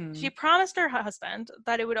 Mm-hmm. She promised her husband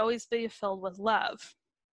that it would always be filled with love.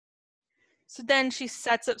 So then she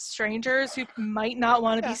sets up strangers who might not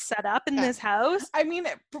want to be set up in this house. I mean,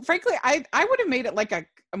 frankly, I would have made it like a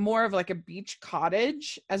more of like a beach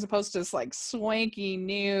cottage as opposed to this like swanky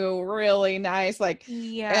new, really nice, like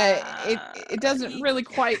it doesn't really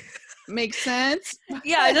quite make sense.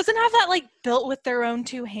 Yeah, it doesn't have that like built with their own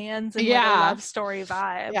two hands and like a love story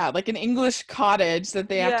vibe. Yeah, like an English cottage that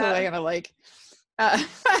they have to like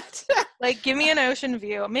like give me an ocean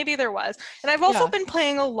view. Maybe there was. And I've also been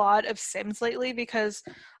playing a lot of Sims lately because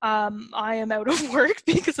I am out of work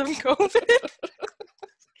because of COVID.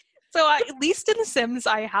 So at least in The Sims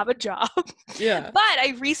I have a job. Yeah. But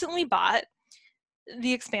I recently bought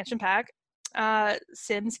the expansion pack,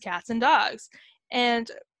 Sims Cats and Dogs.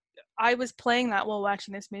 And I was playing that while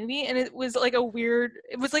watching this movie, and it was like a weird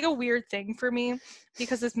thing for me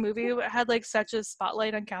because this movie had like such a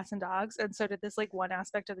spotlight on cats and dogs, and so did this like one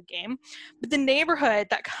aspect of the game. But the neighborhood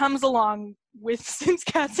that comes along with Sims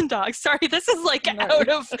Cats and Dogs, sorry, this is like out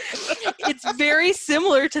of, it's very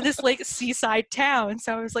similar to this like seaside town.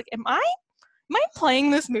 So I was like, am I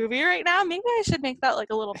playing this movie right now? Maybe I should make that like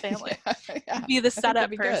a little family. Be the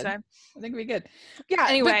setup person. I think it'd be good. Yeah.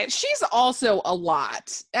 Anyway, she's also a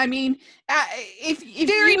lot. I mean, if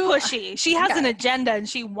very pushy. She has an agenda and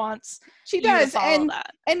she wants. She does, and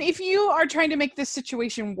if you are trying to make this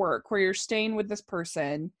situation work, where you're staying with this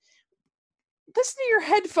person, listen to your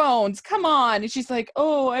headphones. Come on. And she's like,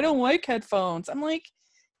 "Oh, I don't like headphones." I'm like,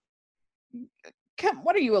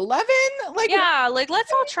 what are you, 11? Like, yeah, like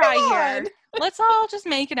let's all try here. Let's all just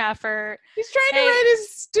make an effort. He's trying to write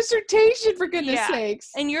his dissertation, for goodness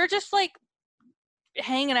sakes. And you're just like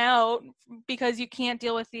hanging out because you can't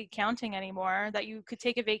deal with the accounting anymore, that you could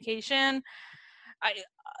take a vacation.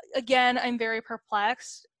 I'm very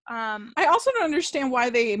perplexed. I also don't understand why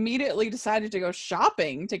they immediately decided to go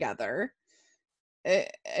shopping together.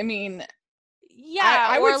 I mean,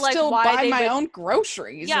 I would like still buy my own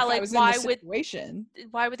groceries if I was in this situation.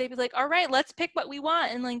 Why would they be like, all right, let's pick what we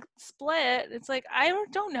want and like split? It's like, I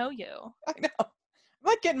don't know you. I know. I'm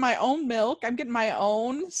not getting my own milk. I'm getting my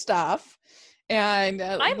own stuff. And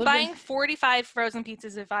I'm buying 45 frozen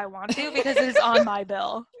pizzas if I want to because it is on my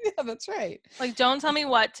bill. Yeah, that's right. Like, don't tell me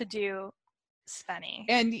what to do, Spenny.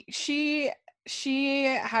 And she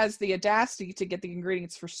has the audacity to get the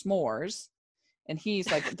ingredients for s'mores. And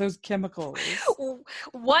he's like, those chemicals.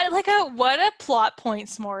 What a plot point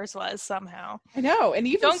s'mores was somehow. I know. And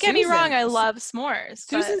even don't get me wrong, I love s'mores.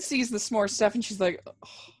 Susan sees the s'more stuff and she's like, oh.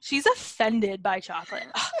 She's offended by chocolate.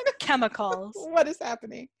 Chemicals. What is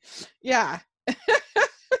happening? Yeah.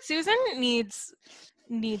 Susan needs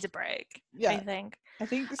a break. Yeah. I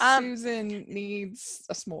think Susan needs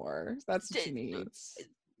a s'more. That's what she needs.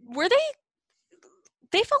 Were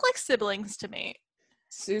they felt like siblings to me.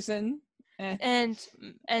 Susan and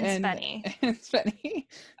Spenny. And Spenny.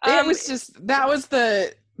 It was just, that was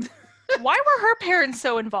the why were her parents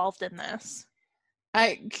so involved in this?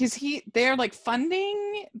 Because they're like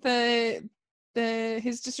funding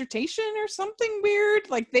his dissertation or something weird.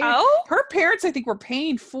 Like her parents, I think, were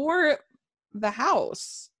paying for the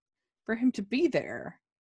house for him to be there.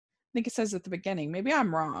 I think it says at the beginning. Maybe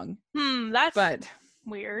I'm wrong. But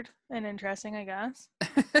weird and interesting, I guess.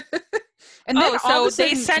 And then so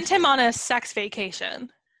they sent him on a sex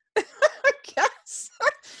vacation. I guess.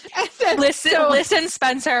 Listen,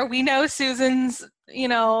 Spencer, we know Susan's,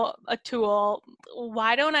 a tool.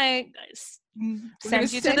 Why don't I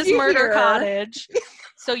send you to this murder cottage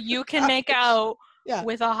so you can make out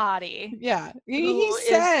with a hottie. Yeah. Who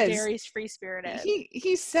says is very free-spirited.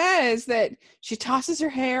 He says that she tosses her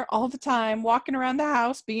hair all the time, walking around the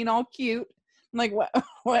house, being all cute. I'm like, what? Oh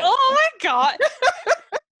my god.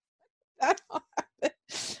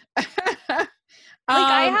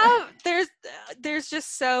 There's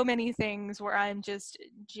just so many things where I'm just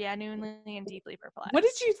genuinely and deeply perplexed. What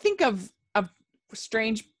did you think of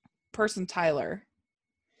strange person Tyler?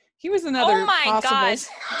 He was another. Oh my god!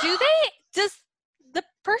 Does the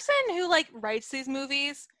person who like writes these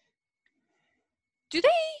movies, do they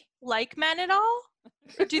like men at all,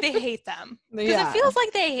 or do they hate them? Because it feels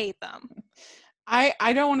like they hate them.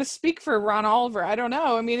 I don't want to speak for Ron Oliver. I don't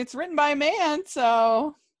know. I mean, it's written by a man,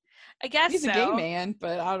 so I guess he's a gay man,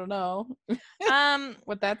 but I don't know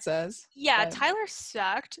what that says. Yeah, but Tyler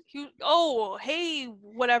sucked. Hey,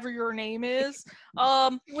 whatever your name is.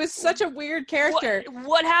 He was such a weird character.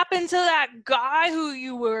 What happened to that guy who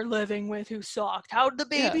you were living with who sucked? How did the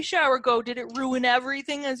baby shower go? Did it ruin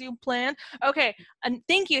everything as you planned? Okay, and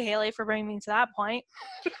thank you, Haley, for bringing me to that point.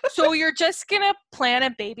 So you're just gonna plan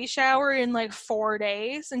a baby shower in like 4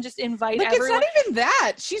 days and just invite everyone? It's not even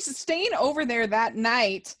that. She's staying over there that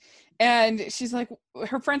night. And she's like,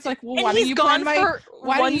 her friend's like, well, why don't you plan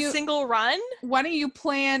single run? Why don't you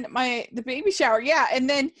plan the baby shower? Yeah.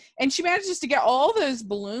 And she manages to get all those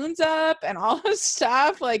balloons up and all this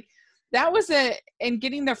stuff. Like that was and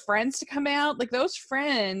getting their friends to come out. Like those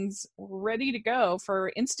friends were ready to go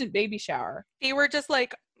for instant baby shower. They were just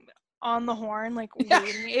like on the horn, like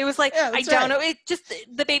waiting. It was like, I don't know. It just,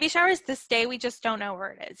 the baby shower is this day. We just don't know where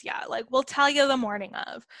it is. Yeah. Like we'll tell you the morning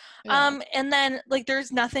of. And then like,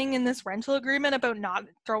 there's nothing in this rental agreement about not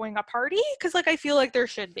throwing a party. Cause like, I feel like there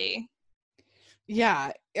should be.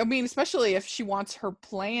 Yeah. I mean, especially if she wants her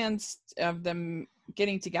plans of them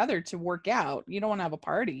getting together to work out. You don't want to have a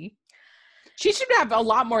party. She should have a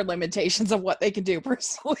lot more limitations of what they can do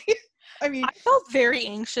personally. I mean, I felt very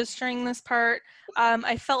anxious during this part.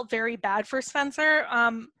 I felt very bad for Spencer.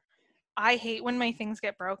 I hate when my things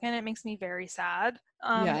get broken. It makes me very sad.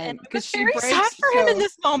 And because she very breaks, sad for him in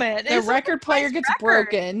this moment. The record player gets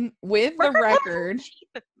broken with the record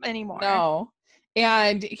anymore. No,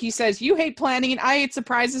 and he says, "You hate planning, and I hate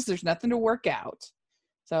surprises. There's nothing to work out."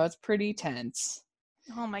 So it's pretty tense.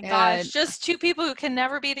 Oh my gosh! Just two people who can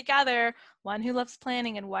never be together. One who loves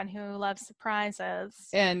planning and one who loves surprises.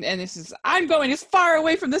 And this is, I'm going as far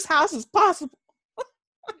away from this house as possible.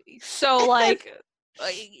 So like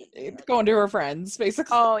going to her friends,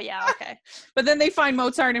 basically. Oh yeah, okay. But then they find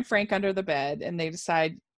Mozart and Frank under the bed, and they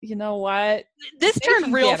decide, you know what? This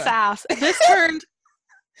turned real fast. This turned.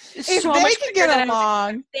 If so they can get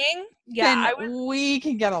along, yeah, we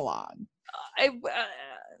can get along.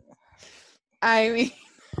 I mean.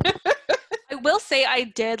 I will say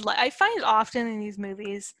I find often in these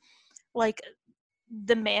movies, like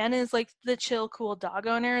the man is like the chill, cool dog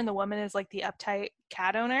owner and the woman is like the uptight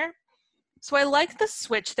cat owner. So I like the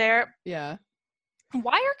switch there. Yeah.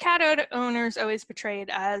 Why are cat owners always portrayed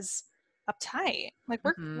as uptight? Like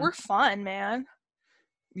we're fun, man.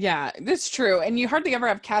 Yeah, that's true. And you hardly ever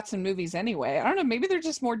have cats in movies anyway. I don't know. Maybe they're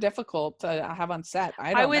just more difficult to have on set.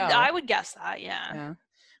 I would guess that. Yeah.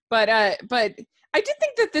 But I did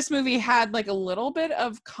think that this movie had like a little bit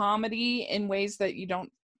of comedy in ways that you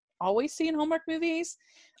don't always see in Hallmark movies.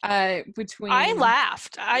 I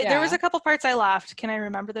laughed. There was a couple parts I laughed. Can I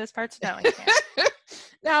remember those parts? No, I can't.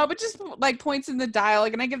 No, but just like points in the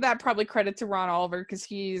dialogue, and I give that probably credit to Ron Oliver because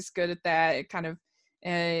he's good at that. It kind of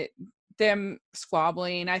them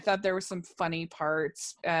squabbling. I thought there were some funny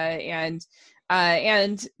parts, and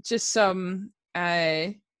just some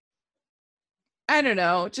I don't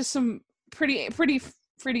know, just some pretty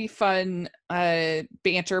fun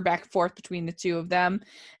banter back and forth between the two of them.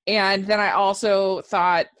 And then I also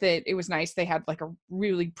thought that it was nice they had like a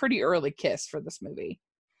really pretty early kiss for this movie.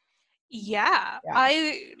 Yeah.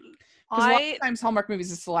 A lot of times Hallmark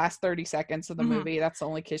movies, it's the last 30 seconds of the movie. That's the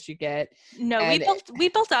only kiss you get. No, we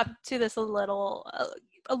built up to this a little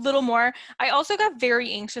more. I also got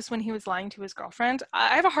very anxious when he was lying to his girlfriend.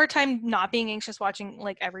 I have a hard time not being anxious watching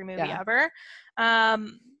like every movie ever.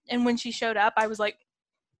 And when she showed up, I was like,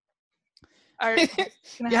 oh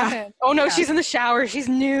no, she's in the shower. She's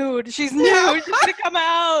nude. She's nude. She's gonna come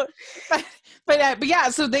out. But yeah,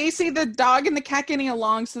 so they see the dog and the cat getting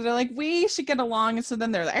along. So they're like, we should get along. And so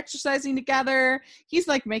then they're exercising together. He's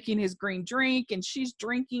like making his green drink and she's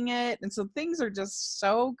drinking it. And so things are just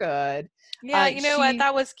so good. Yeah, you know what?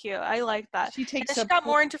 That was cute. I like that. She got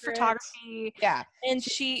more into photography. Yeah. And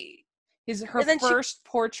her first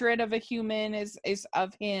portrait of a human is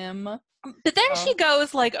of him. But then she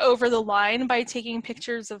goes like over the line by taking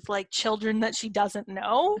pictures of like children that she doesn't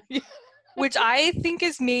know. which I think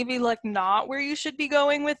is maybe like not where you should be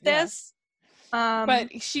going with this.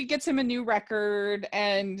 But she gets him a new record,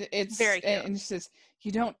 and it's very cute. And she says,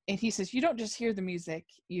 "You don't," and he says, "You don't just hear the music,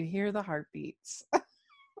 you hear the heartbeats."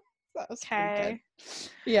 That was pretty good.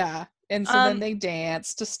 Yeah. And so then they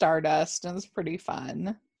dance to Stardust, and it was pretty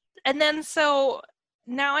fun. And then so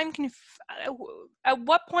now I'm at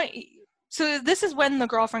what point? So this is when the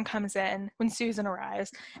girlfriend comes in, when Susan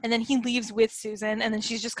arrives, and then he leaves with Susan, and then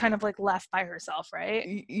she's just kind of like left by herself,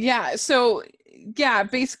 right? Yeah. So yeah,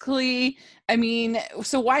 basically, I mean,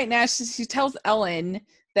 so Wyatt Nash, he tells Ellen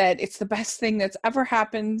that it's the best thing that's ever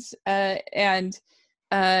happened, and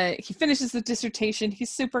he finishes the dissertation.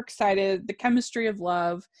 He's super excited. The chemistry of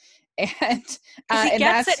love. And he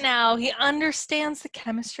gets it now. He understands the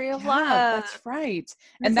chemistry of love. That's right.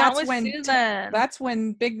 And that's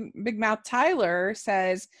when Big Mouth Tyler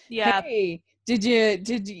says, "Hey, did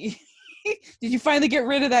you finally get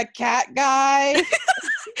rid of that cat guy?"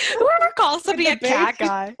 Whoever calls to be a cat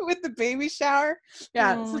guy with the baby shower.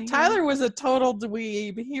 Yeah. Oh, so Tyler was a total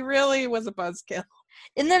dweeb. He really was a buzzkill.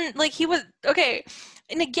 And then like he was okay.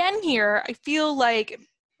 And again here, I feel like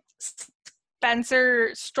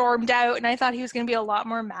Spencer stormed out, and I thought he was going to be a lot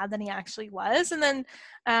more mad than he actually was. And then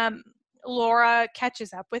Laura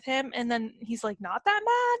catches up with him, and then he's like not that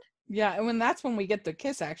mad. Yeah, and that's when we get the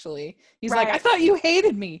kiss, actually. He's like, "I thought you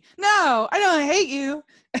hated me." "No, I don't hate you."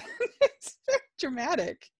 It's very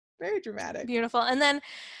dramatic. Very dramatic. Beautiful. And then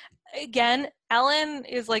again, Ellen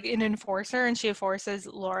is like an enforcer, and she forces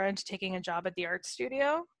Laura into taking a job at the art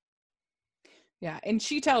studio. Yeah, and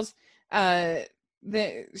she tells Cassidy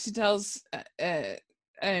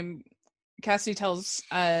tells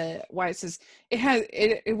Wyatt, says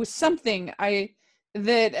it was something he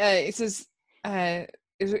says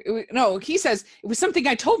he says it was something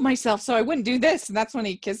I told myself so I wouldn't do this, and that's when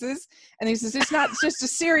he kisses, and he says it's not just a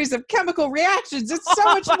series of chemical reactions, it's so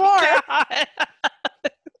much more.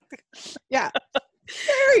 Yeah,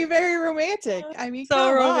 very, very romantic. I mean, so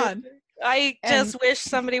come romantic. On. I just wish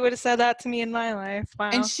somebody would have said that to me in my life.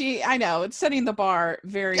 Wow. And I know, it's setting the bar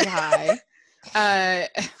very high. And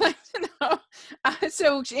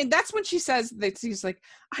that's when she says that she's like,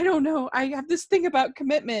 "I don't know, I have this thing about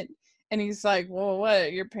commitment." And he's like, "Well,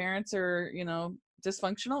 what? Your parents are,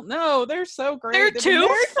 dysfunctional?" "No, they're so great. They're too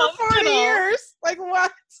for 40 years. Like,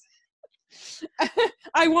 what?"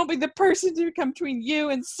 "I won't be the person to come between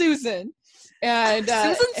you and Susan." And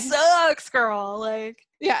Susan sucks, girl. Like,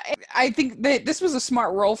 yeah, I think that this was a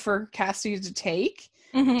smart role for Cassidy to take,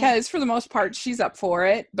 because for the most part she's up for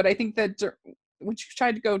it. But I think that when she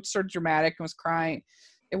tried to go sort of dramatic and was crying,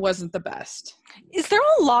 it wasn't the best. Is there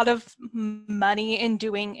a lot of money in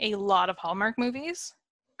doing a lot of Hallmark movies?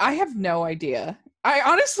 I have no idea. I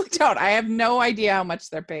honestly don't. I have no idea how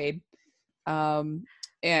much they're paid.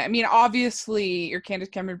 Yeah, I mean, obviously, your Candace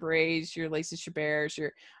Cameron Bure's, your Lacey Chabert's,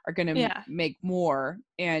 are going to make more,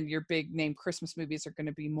 and your big name Christmas movies are going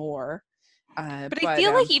to be more. But I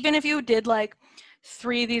feel like even if you did like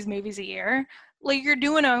 3 of these movies a year, like you're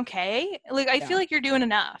doing okay. Like I feel like you're doing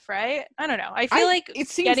enough, right? I don't know. I feel like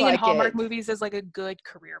getting in Hallmark movies is like a good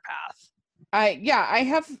career path.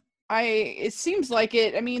 It seems like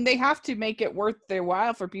it. I mean, they have to make it worth their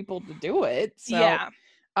while for people to do it. So. Yeah.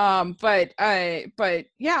 But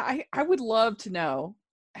yeah, I would love to know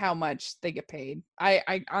how much they get paid.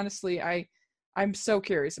 I honestly, I'm so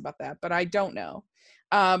curious about that, but I don't know.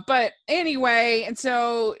 But anyway, and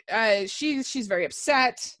so she's very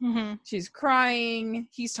upset. She's crying.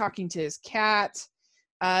 He's talking to his cat,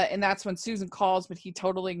 and that's when Susan calls, but he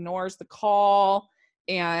totally ignores the call,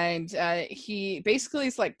 and he basically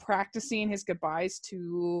is like practicing his goodbyes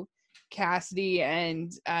to Cassidy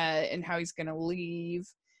and how he's gonna leave.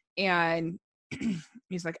 And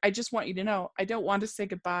he's like, "I just want you to know, I don't want to say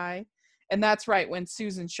goodbye." And that's right when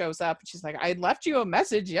Susan shows up, and she's like, "I left you a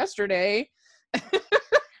message yesterday."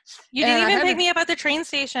 You didn't even pick me up at the train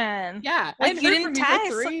station. Yeah, like you didn't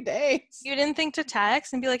text for 3 days. You didn't think to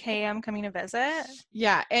text and be like, "Hey, I'm coming to visit."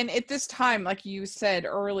 Yeah, and at this time, like you said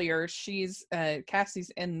earlier, she's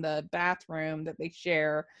Cassie's in the bathroom that they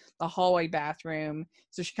share, the hallway bathroom.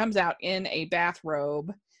 So she comes out in a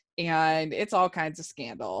bathrobe, and it's all kinds of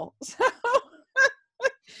scandal. So,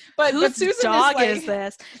 but Susan dog is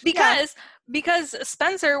this? Because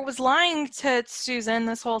Spencer was lying to Susan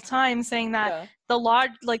this whole time, saying that the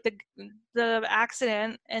lodge, like the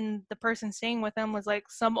accident and the person staying with him was like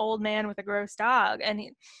some old man with a gross dog, and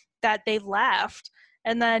that they left.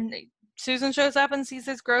 And then Susan shows up and sees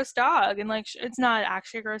this gross dog, and like it's not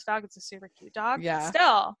actually a gross dog; it's a super cute dog. Yeah.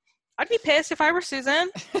 Still, I'd be pissed if I were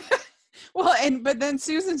Susan. Well, but then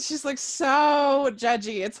Susan, she's like so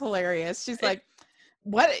judgy. It's hilarious. She's like,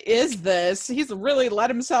 what is this? He's really let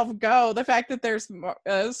himself go. The fact that there's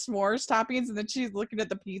s'mores toppings, and then she's looking at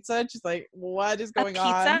the pizza, and she's like, what is going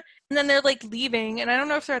on? And then they're like leaving, and I don't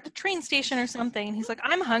know if they're at the train station or something. And he's like,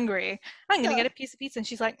 I'm hungry. I'm gonna get a piece of pizza. And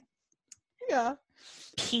she's like, yeah,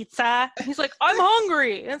 pizza. And he's like, I'm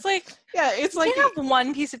hungry. And it's like, yeah, it's like you have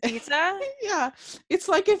one piece of pizza. Yeah, it's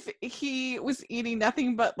like if he was eating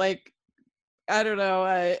nothing but like, I don't know,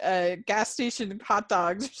 a gas station hot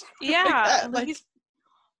dogs. Or something yeah,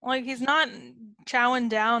 like he's not chowing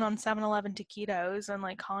down on 7-Eleven taquitos and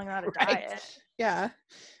like calling that a diet. Yeah,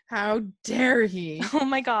 how dare he? Oh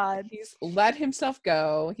my god, he's let himself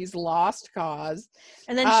go. He's lost cause.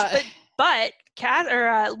 And then, but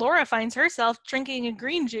Laura finds herself drinking a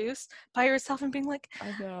green juice by herself and being like,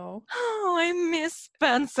 I know. Oh, I miss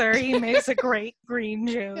Spencer. He makes a great green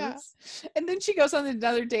juice. Yeah. And then she goes on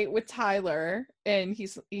another date with Tyler, and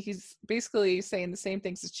he's basically saying the same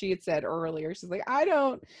things that she had said earlier. She's like, I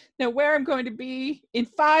don't know where I'm going to be in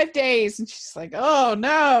 5 days. And she's like, oh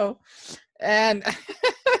no. And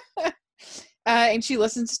and she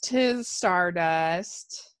listens to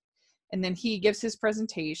Stardust, and then he gives his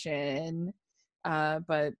presentation,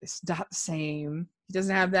 but it's not the same. He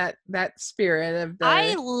doesn't have that spirit of the...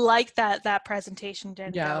 I like that presentation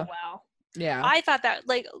didn't go well. Yeah, I thought that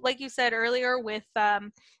like you said earlier with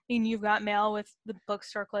You've Got Mail with the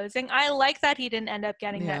bookstore closing. I like that he didn't end up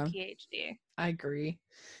getting that PhD. I agree.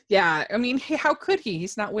 Yeah, I mean, how could he?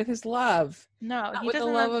 He's not with his love. No, he doesn't.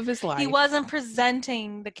 The love of his life. He wasn't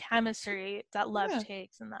presenting the chemistry that love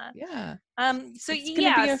takes in that. Yeah. So it's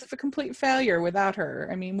gonna be a complete failure without her.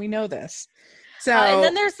 I mean, we know this. So and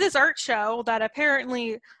then there's this art show that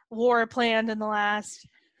apparently Laura planned in the last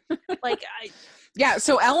yeah.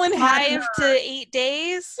 So Ellen had 5 to 8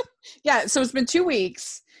 days. Yeah. So it's been 2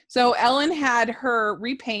 weeks. So Ellen had her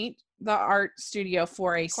repaint the art studio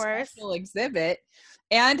for a special exhibit,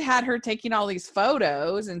 and had her taking all these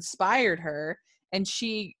photos, inspired her. And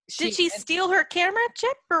did she steal her camera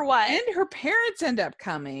chip or what? And her parents end up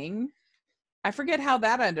coming. I forget how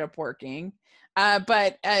that ended up working.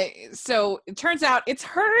 But so it turns out it's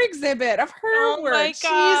her exhibit of her work. She's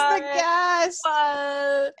the guest.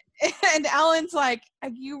 And Ellen's like,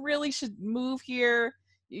 you really should move here.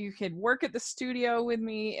 You could work at the studio with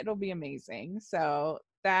me. It'll be amazing. So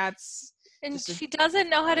that's... And she doesn't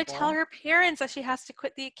know how to tell her parents that she has to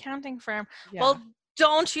quit the accounting firm. Yeah. Well,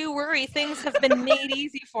 don't you worry. Things have been made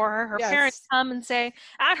easy for her. Her parents come and say,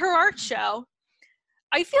 at her art show,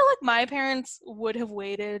 I feel like my parents would have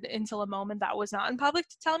waited until a moment that was not in public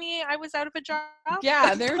to tell me I was out of a job.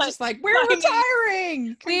 Yeah, they're just like, we're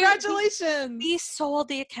retiring. Congratulations. We sold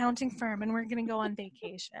the accounting firm and we're going to go on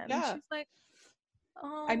vacation. Yeah. And she's like,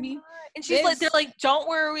 oh. I mean, and she's like, they're like, don't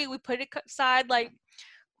worry. We put it aside, like,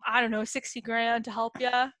 I don't know, $60,000 to help you.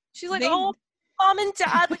 She's like, oh, Mom and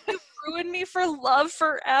Dad, like, you've ruined me for love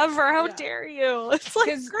forever. How dare you? It's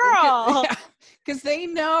like, girl. Because they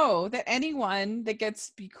know that anyone that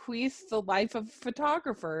gets bequeathed the life of a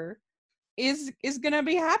photographer is going to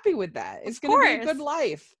be happy with that. It's going to be a good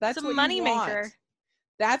life. That's a money maker.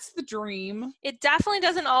 That's the dream. It definitely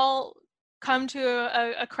doesn't all come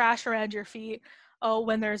to a crash around your feet. Oh,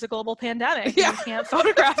 when there's a global pandemic, you can't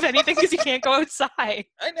photograph anything because you can't go outside.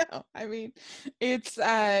 I know. I mean, it's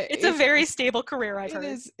a very stable career, I've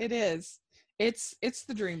heard. It is. It's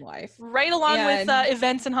the dream life. Right along with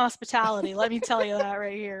events and hospitality. Let me tell you that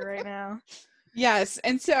right here, right now. Yes.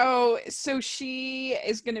 And so she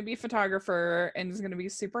is going to be a photographer and is going to be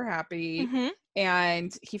super happy. Mm-hmm.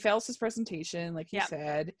 And he fails his presentation, like you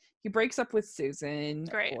said. He breaks up with Susan,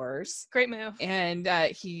 of course. Great move. And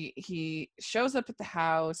he shows up at the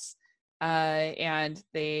house, and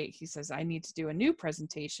he says, I need to do a new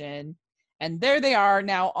presentation. And there they are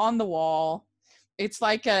now on the wall. It's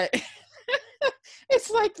like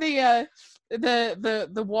it's like the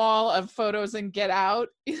wall of photos in Get Out.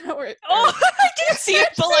 You know, I didn't see it,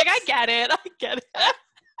 but like I get it. That's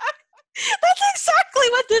exactly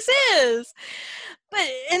what this is. But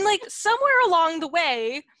and like somewhere along the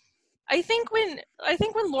way, I think when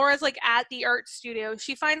Laura's like at the art studio,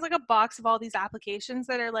 she finds like a box of all these applications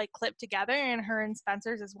that are like clipped together, and her and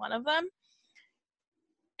Spencer's is one of them.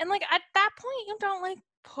 And like at that point, you don't like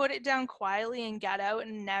put it down quietly and get out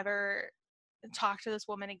and never talk to this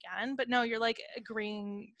woman again. But no, you're like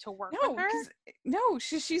agreeing to work with her. No,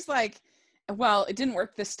 she's like, well, it didn't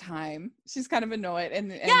work this time. She's kind of annoyed,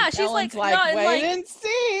 and she's Ellen's like, wait and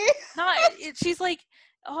see. She's like,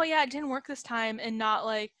 oh yeah, it didn't work this time, and not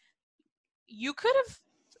like, you could have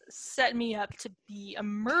set me up to be a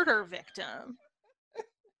murder victim.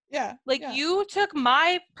 Yeah. You took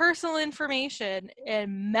my personal information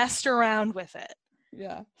and messed around with it.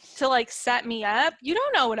 Yeah. To like set me up. You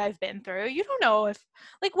don't know what I've been through. You don't know if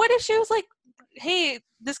like, what if she was like, hey,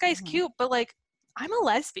 this guy's cute, but like, I'm a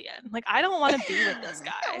lesbian. Like, I don't want to be with this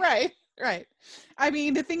guy. Right. I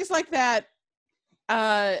mean, the things like that,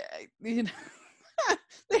 you know,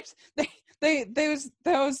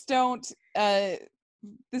 those don't,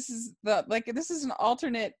 this is an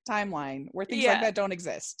alternate timeline where things like that don't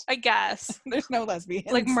exist. I guess. There's no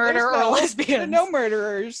lesbians. Like murder or lesbians. There's no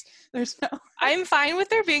murderers. There's no. I'm fine with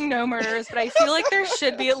there being no murderers, but I feel like there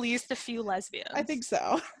should be at least a few lesbians. I think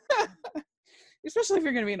so. Especially if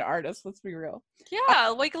you're going to be an artist, let's be real. Yeah,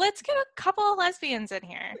 like let's get a couple of lesbians in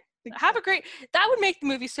here. Have a great. That would make the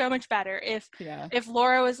movie so much better if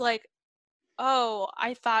Laura was like, "Oh,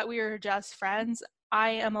 I thought we were just friends. I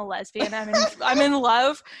am a lesbian. I'm in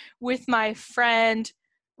love with my friend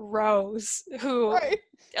Rose, who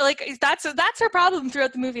like that's her problem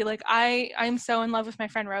throughout the movie. Like I'm so in love with my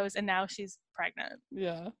friend Rose, and now she's pregnant.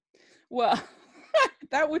 Yeah, well."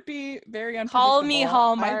 That would be very unpredictable. Call me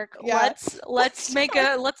Hallmark. Let's make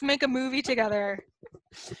a movie together.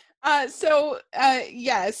 Yes. So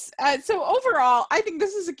overall, I think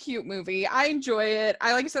this is a cute movie. I enjoy it.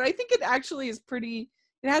 Like I said, I think it actually is pretty.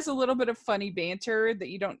 It has a little bit of funny banter that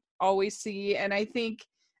you don't always see, and I think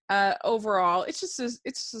overall, it's just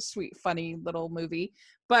a sweet, funny little movie.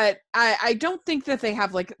 But I don't think that they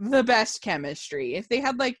have like the best chemistry. If they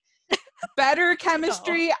had like better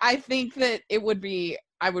chemistry, I think that it would be.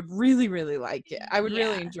 I would really, really like it. I would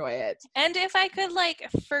really enjoy it. And if I could like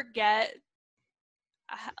forget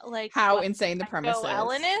like how insane the premise is.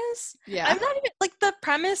 Ellen is. Yeah. I'm not even like the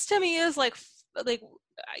premise to me is like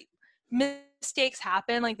mistakes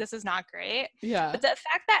happen. Like this is not great. Yeah. But the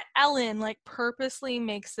fact that Ellen like purposely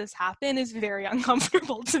makes this happen is very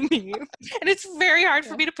uncomfortable to me. And it's very hard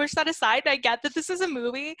for me to push that aside. I get that this is a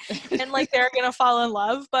movie and like they're gonna fall in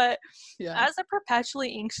love, but as a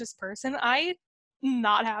perpetually anxious person, I'm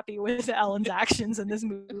not happy with Ellen's actions in this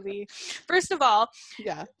movie. First of all,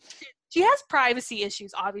 she has privacy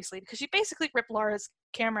issues, obviously, because she basically ripped Laura's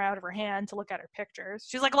camera out of her hand to look at her pictures.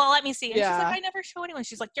 She's like, well, let me see. And she's like, I never show anyone.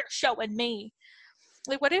 She's like, you're showing me.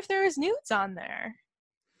 Like, what if there is nudes on there?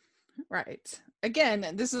 Right.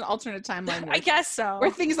 Again, this is an alternate timeline. I guess so. Where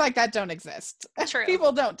things like that don't exist. True.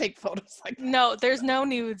 People don't take photos like that. No, there's no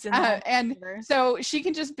nudes in that. And so she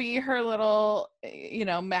can just be her little,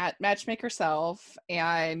 matchmaker self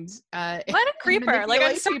and what a creeper. Like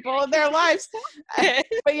I'm people in their lives.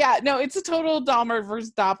 But yeah, no, it's a total Dahmer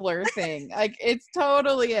versus Doppler thing. Like it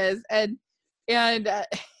totally is. And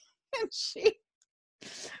she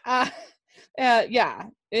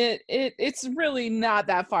it's really not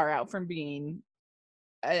that far out from being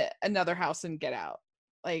another House and Get Out.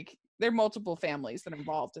 Like there are multiple families that are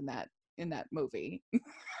involved in that movie.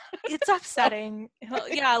 It's upsetting.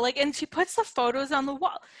 Yeah, like, and she puts the photos on the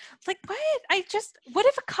wall. Like, what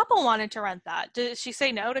if a couple wanted to rent that? Did she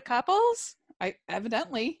say no to couples? I have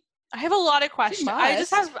a lot lot of questions.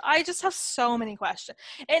 I just have so many questions.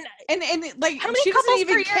 And like she doesn't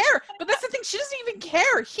even care. But that's the thing, she doesn't even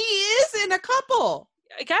care. He is in a couple.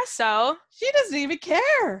 I guess so. She doesn't even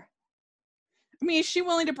care. I mean, is she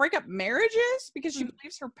willing to break up marriages because she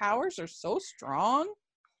believes her powers are so strong?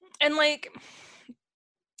 And like,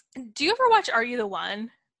 do you ever watch Are You the One?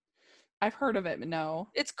 I've heard of it, but no.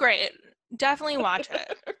 It's great. Definitely watch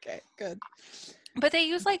it. Okay, good. But they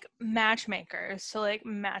use like matchmakers to like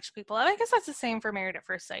match people. I guess that's the same for Married at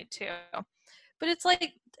First Sight too. But it's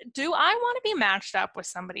like, do I want to be matched up with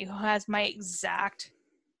somebody who has my exact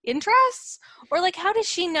interests? Or like, how does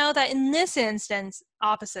she know that in this instance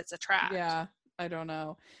opposites attract? Yeah, I don't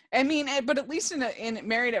know. I mean, but at least in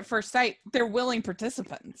Married at First Sight, they're willing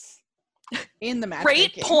participants in the matchmaking.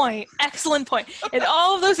 Great point. Excellent point. In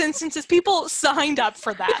all of those instances, people signed up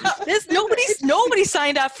for that. Nobody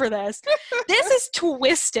signed up for this. This is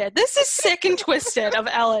twisted. This is sick and twisted of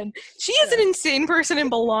Ellen. She is an insane person and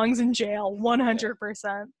belongs in jail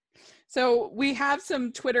 100%. So we have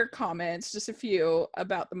some Twitter comments, just a few,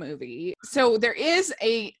 about the movie. So there is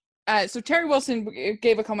so Terry Wilson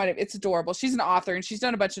gave a comment of, it's adorable. She's an author and she's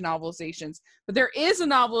done a bunch of novelizations, but there is a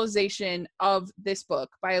novelization of this book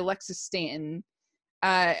by Alexis Stanton.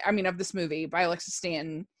 Of this movie by Alexis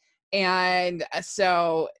Stanton. And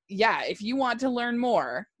so, yeah, if you want to learn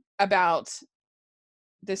more about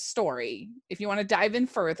this story, if you want to dive in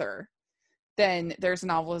further, then there's a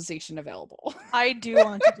novelization available. I do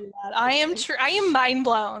want to do that. I am mind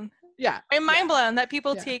blown. Yeah. I'm mind blown that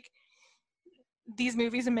people take these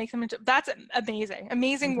movies and make them into, that's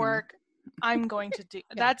amazing work. I'm going to do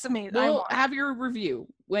that's amazing. We'll have your review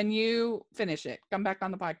when you finish it. Come back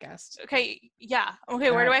on the podcast. Okay. Yeah.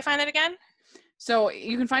 Okay. Where do I find it again? So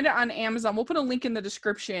you can find it on Amazon. We'll put a link in the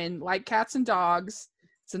description. Like Cats and Dogs.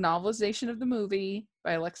 It's a novelization of the movie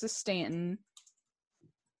by Alexis Stanton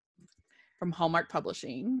from Hallmark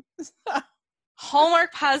Publishing.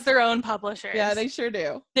 Hallmark has their own publishers. Yeah, they sure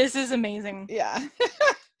do. This is amazing. Yeah.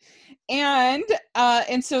 And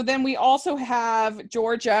so then we also have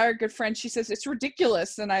Georgia, our good friend. She says, it's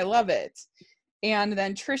ridiculous and I love it. And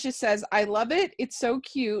then Trisha says, I love it. It's so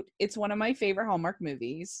cute. It's one of my favorite Hallmark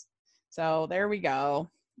movies. So there we go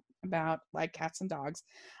about Like Cats and Dogs.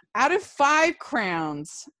 Out of 5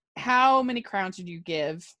 crowns, how many crowns would you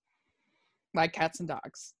give Like Cats and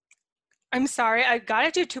Dogs? I'm sorry. I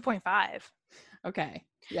got to do 2.5. Okay.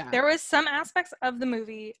 Yeah. There was some aspects of the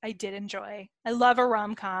movie I did enjoy. I love a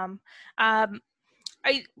rom-com. I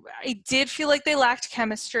did feel like they lacked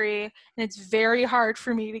chemistry, and it's very hard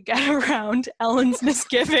for me to get around Ellen's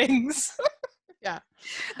misgivings. Yeah.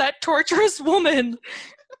 That torturous woman.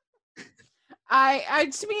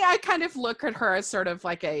 To me, I kind of look at her as sort of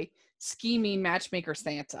like a scheming matchmaker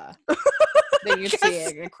Santa that you see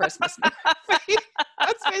in a Christmas movie.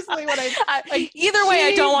 That's basically what I like. Either way,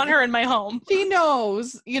 I don't want her in my home. She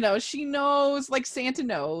knows, she knows, like Santa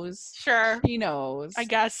knows. Sure. She knows. I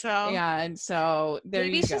guess so. Yeah, and so there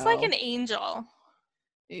Maybe you go. Maybe she's like an angel.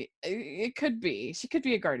 It could be. She could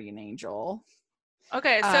be a guardian angel.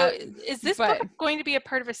 Okay, so is this book going to be a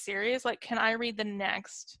part of a series? Like, can I read the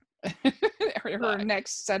next? her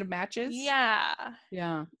next set of matches? Yeah.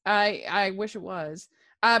 Yeah. I wish it was.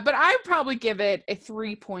 But I would probably give it a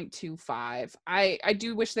 3.25. I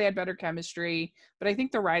do wish they had better chemistry, but I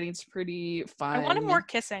think the writing's pretty fun. I wanted more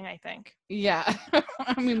kissing, I think. Yeah.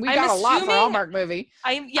 I mean, we got a lot for a Hallmark movie.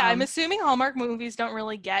 I'm assuming Hallmark movies don't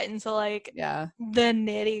really get into like the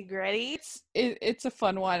nitty gritty. It's a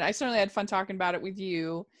fun one. I certainly had fun talking about it with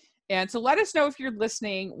you. And so let us know if you're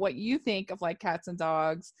listening what you think of Like Cats and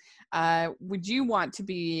Dogs. Would you want to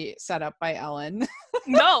be set up by Ellen?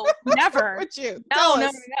 No, never. Would you?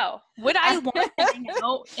 No. Would I want to hang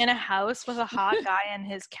out in a house with a hot guy and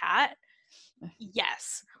his cat?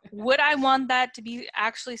 Yes. Would I want that to be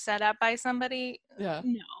actually set up by somebody? Yeah.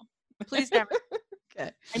 No. Please never.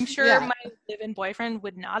 Okay. I'm sure my live-in boyfriend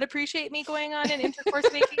would not appreciate me going on an intercourse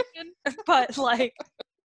vacation, but like...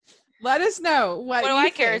 Let us know what do you I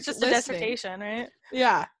care? It's just listening. A dissertation, right?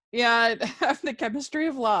 Yeah. The chemistry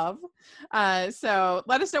of love. So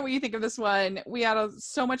let us know what you think of this one. We had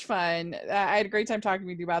so much fun. I had a great time talking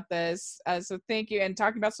with you about this. So thank you. And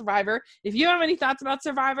talking about Survivor. If you have any thoughts about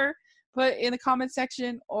Survivor, put in the comment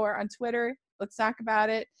section or on Twitter. Let's talk about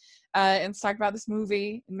it. And let's talk about this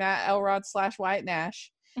movie, Matt Elrod / Wyatt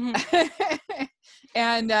Nash. Mm-hmm.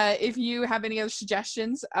 And if you have any other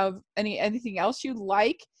suggestions of anything else you'd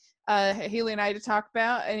like Haley and I to talk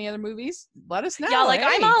about, any other movies, let us know. Yeah, like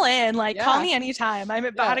I'm all in. Like call me anytime. I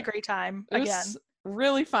had a great time again. It was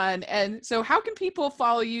really fun. And so how can people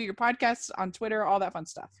follow you, your podcasts on Twitter, all that fun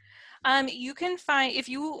stuff? You can find, if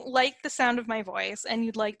you like the sound of my voice and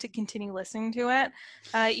you'd like to continue listening to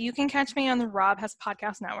it, you can catch me on the Rob Has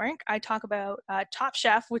Podcast Network. I talk about Top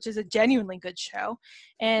Chef, which is a genuinely good show,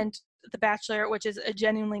 and The Bachelor, which is a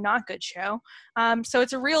genuinely not good show. So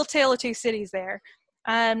it's a real tale of two cities there.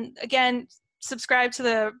 Again, subscribe to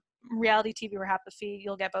the Reality TV Rehab the feed.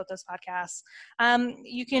 You'll get both those podcasts.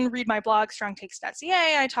 You can read my blog,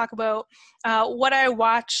 strongtakes.ca. I talk about what I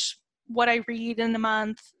watch, what I read in the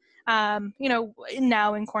month.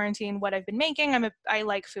 Now in quarantine, what I've been making. I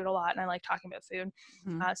like food a lot, and I like talking about food.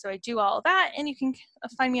 Mm-hmm. So I do all of that, and you can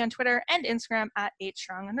find me on Twitter and Instagram at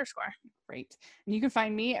 @strong_. Great. And you can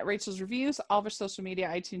find me at Rachel's Reviews, all of our social media,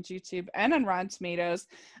 iTunes, YouTube, and on Rotten Tomatoes.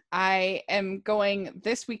 I am going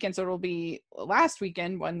this weekend, so it'll be last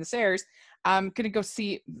weekend when this airs. I'm going to go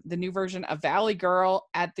see the new version of Valley Girl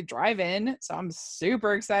at the drive-in. So I'm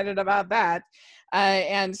super excited about that.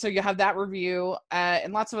 And so you'll have that review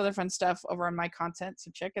and lots of other fun stuff over on my content. So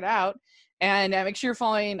check it out. And make sure you're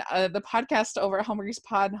following the podcast over at Hallmarkies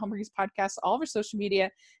Pod and Hallmarkies Podcast, all of our social media,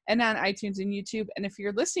 and on iTunes and YouTube. And if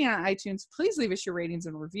you're listening on iTunes, please leave us your ratings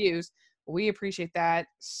and reviews. We appreciate that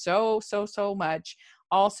so much.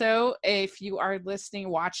 Also, if you are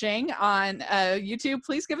watching on YouTube,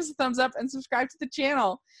 please give us a thumbs up and subscribe to the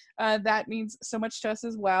channel. That means so much to us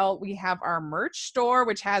as well. We have our merch store,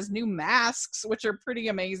 which has new masks, which are pretty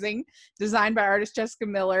amazing, designed by artist Jessica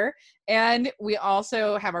Miller. And we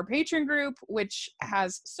also have our Patreon group, which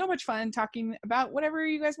has so much fun talking about whatever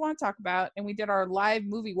you guys want to talk about. And we did our live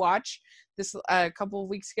movie watch this a couple of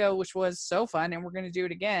weeks ago, which was so fun, and we're going to do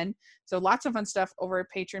it again. So lots of fun stuff over our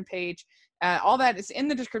Patreon page. All that is in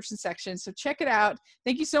the description section, so check it out.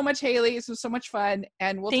 Thank you so much, Haley. This was so much fun,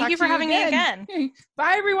 and we'll talk to you for having me again.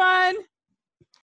 Bye, everyone.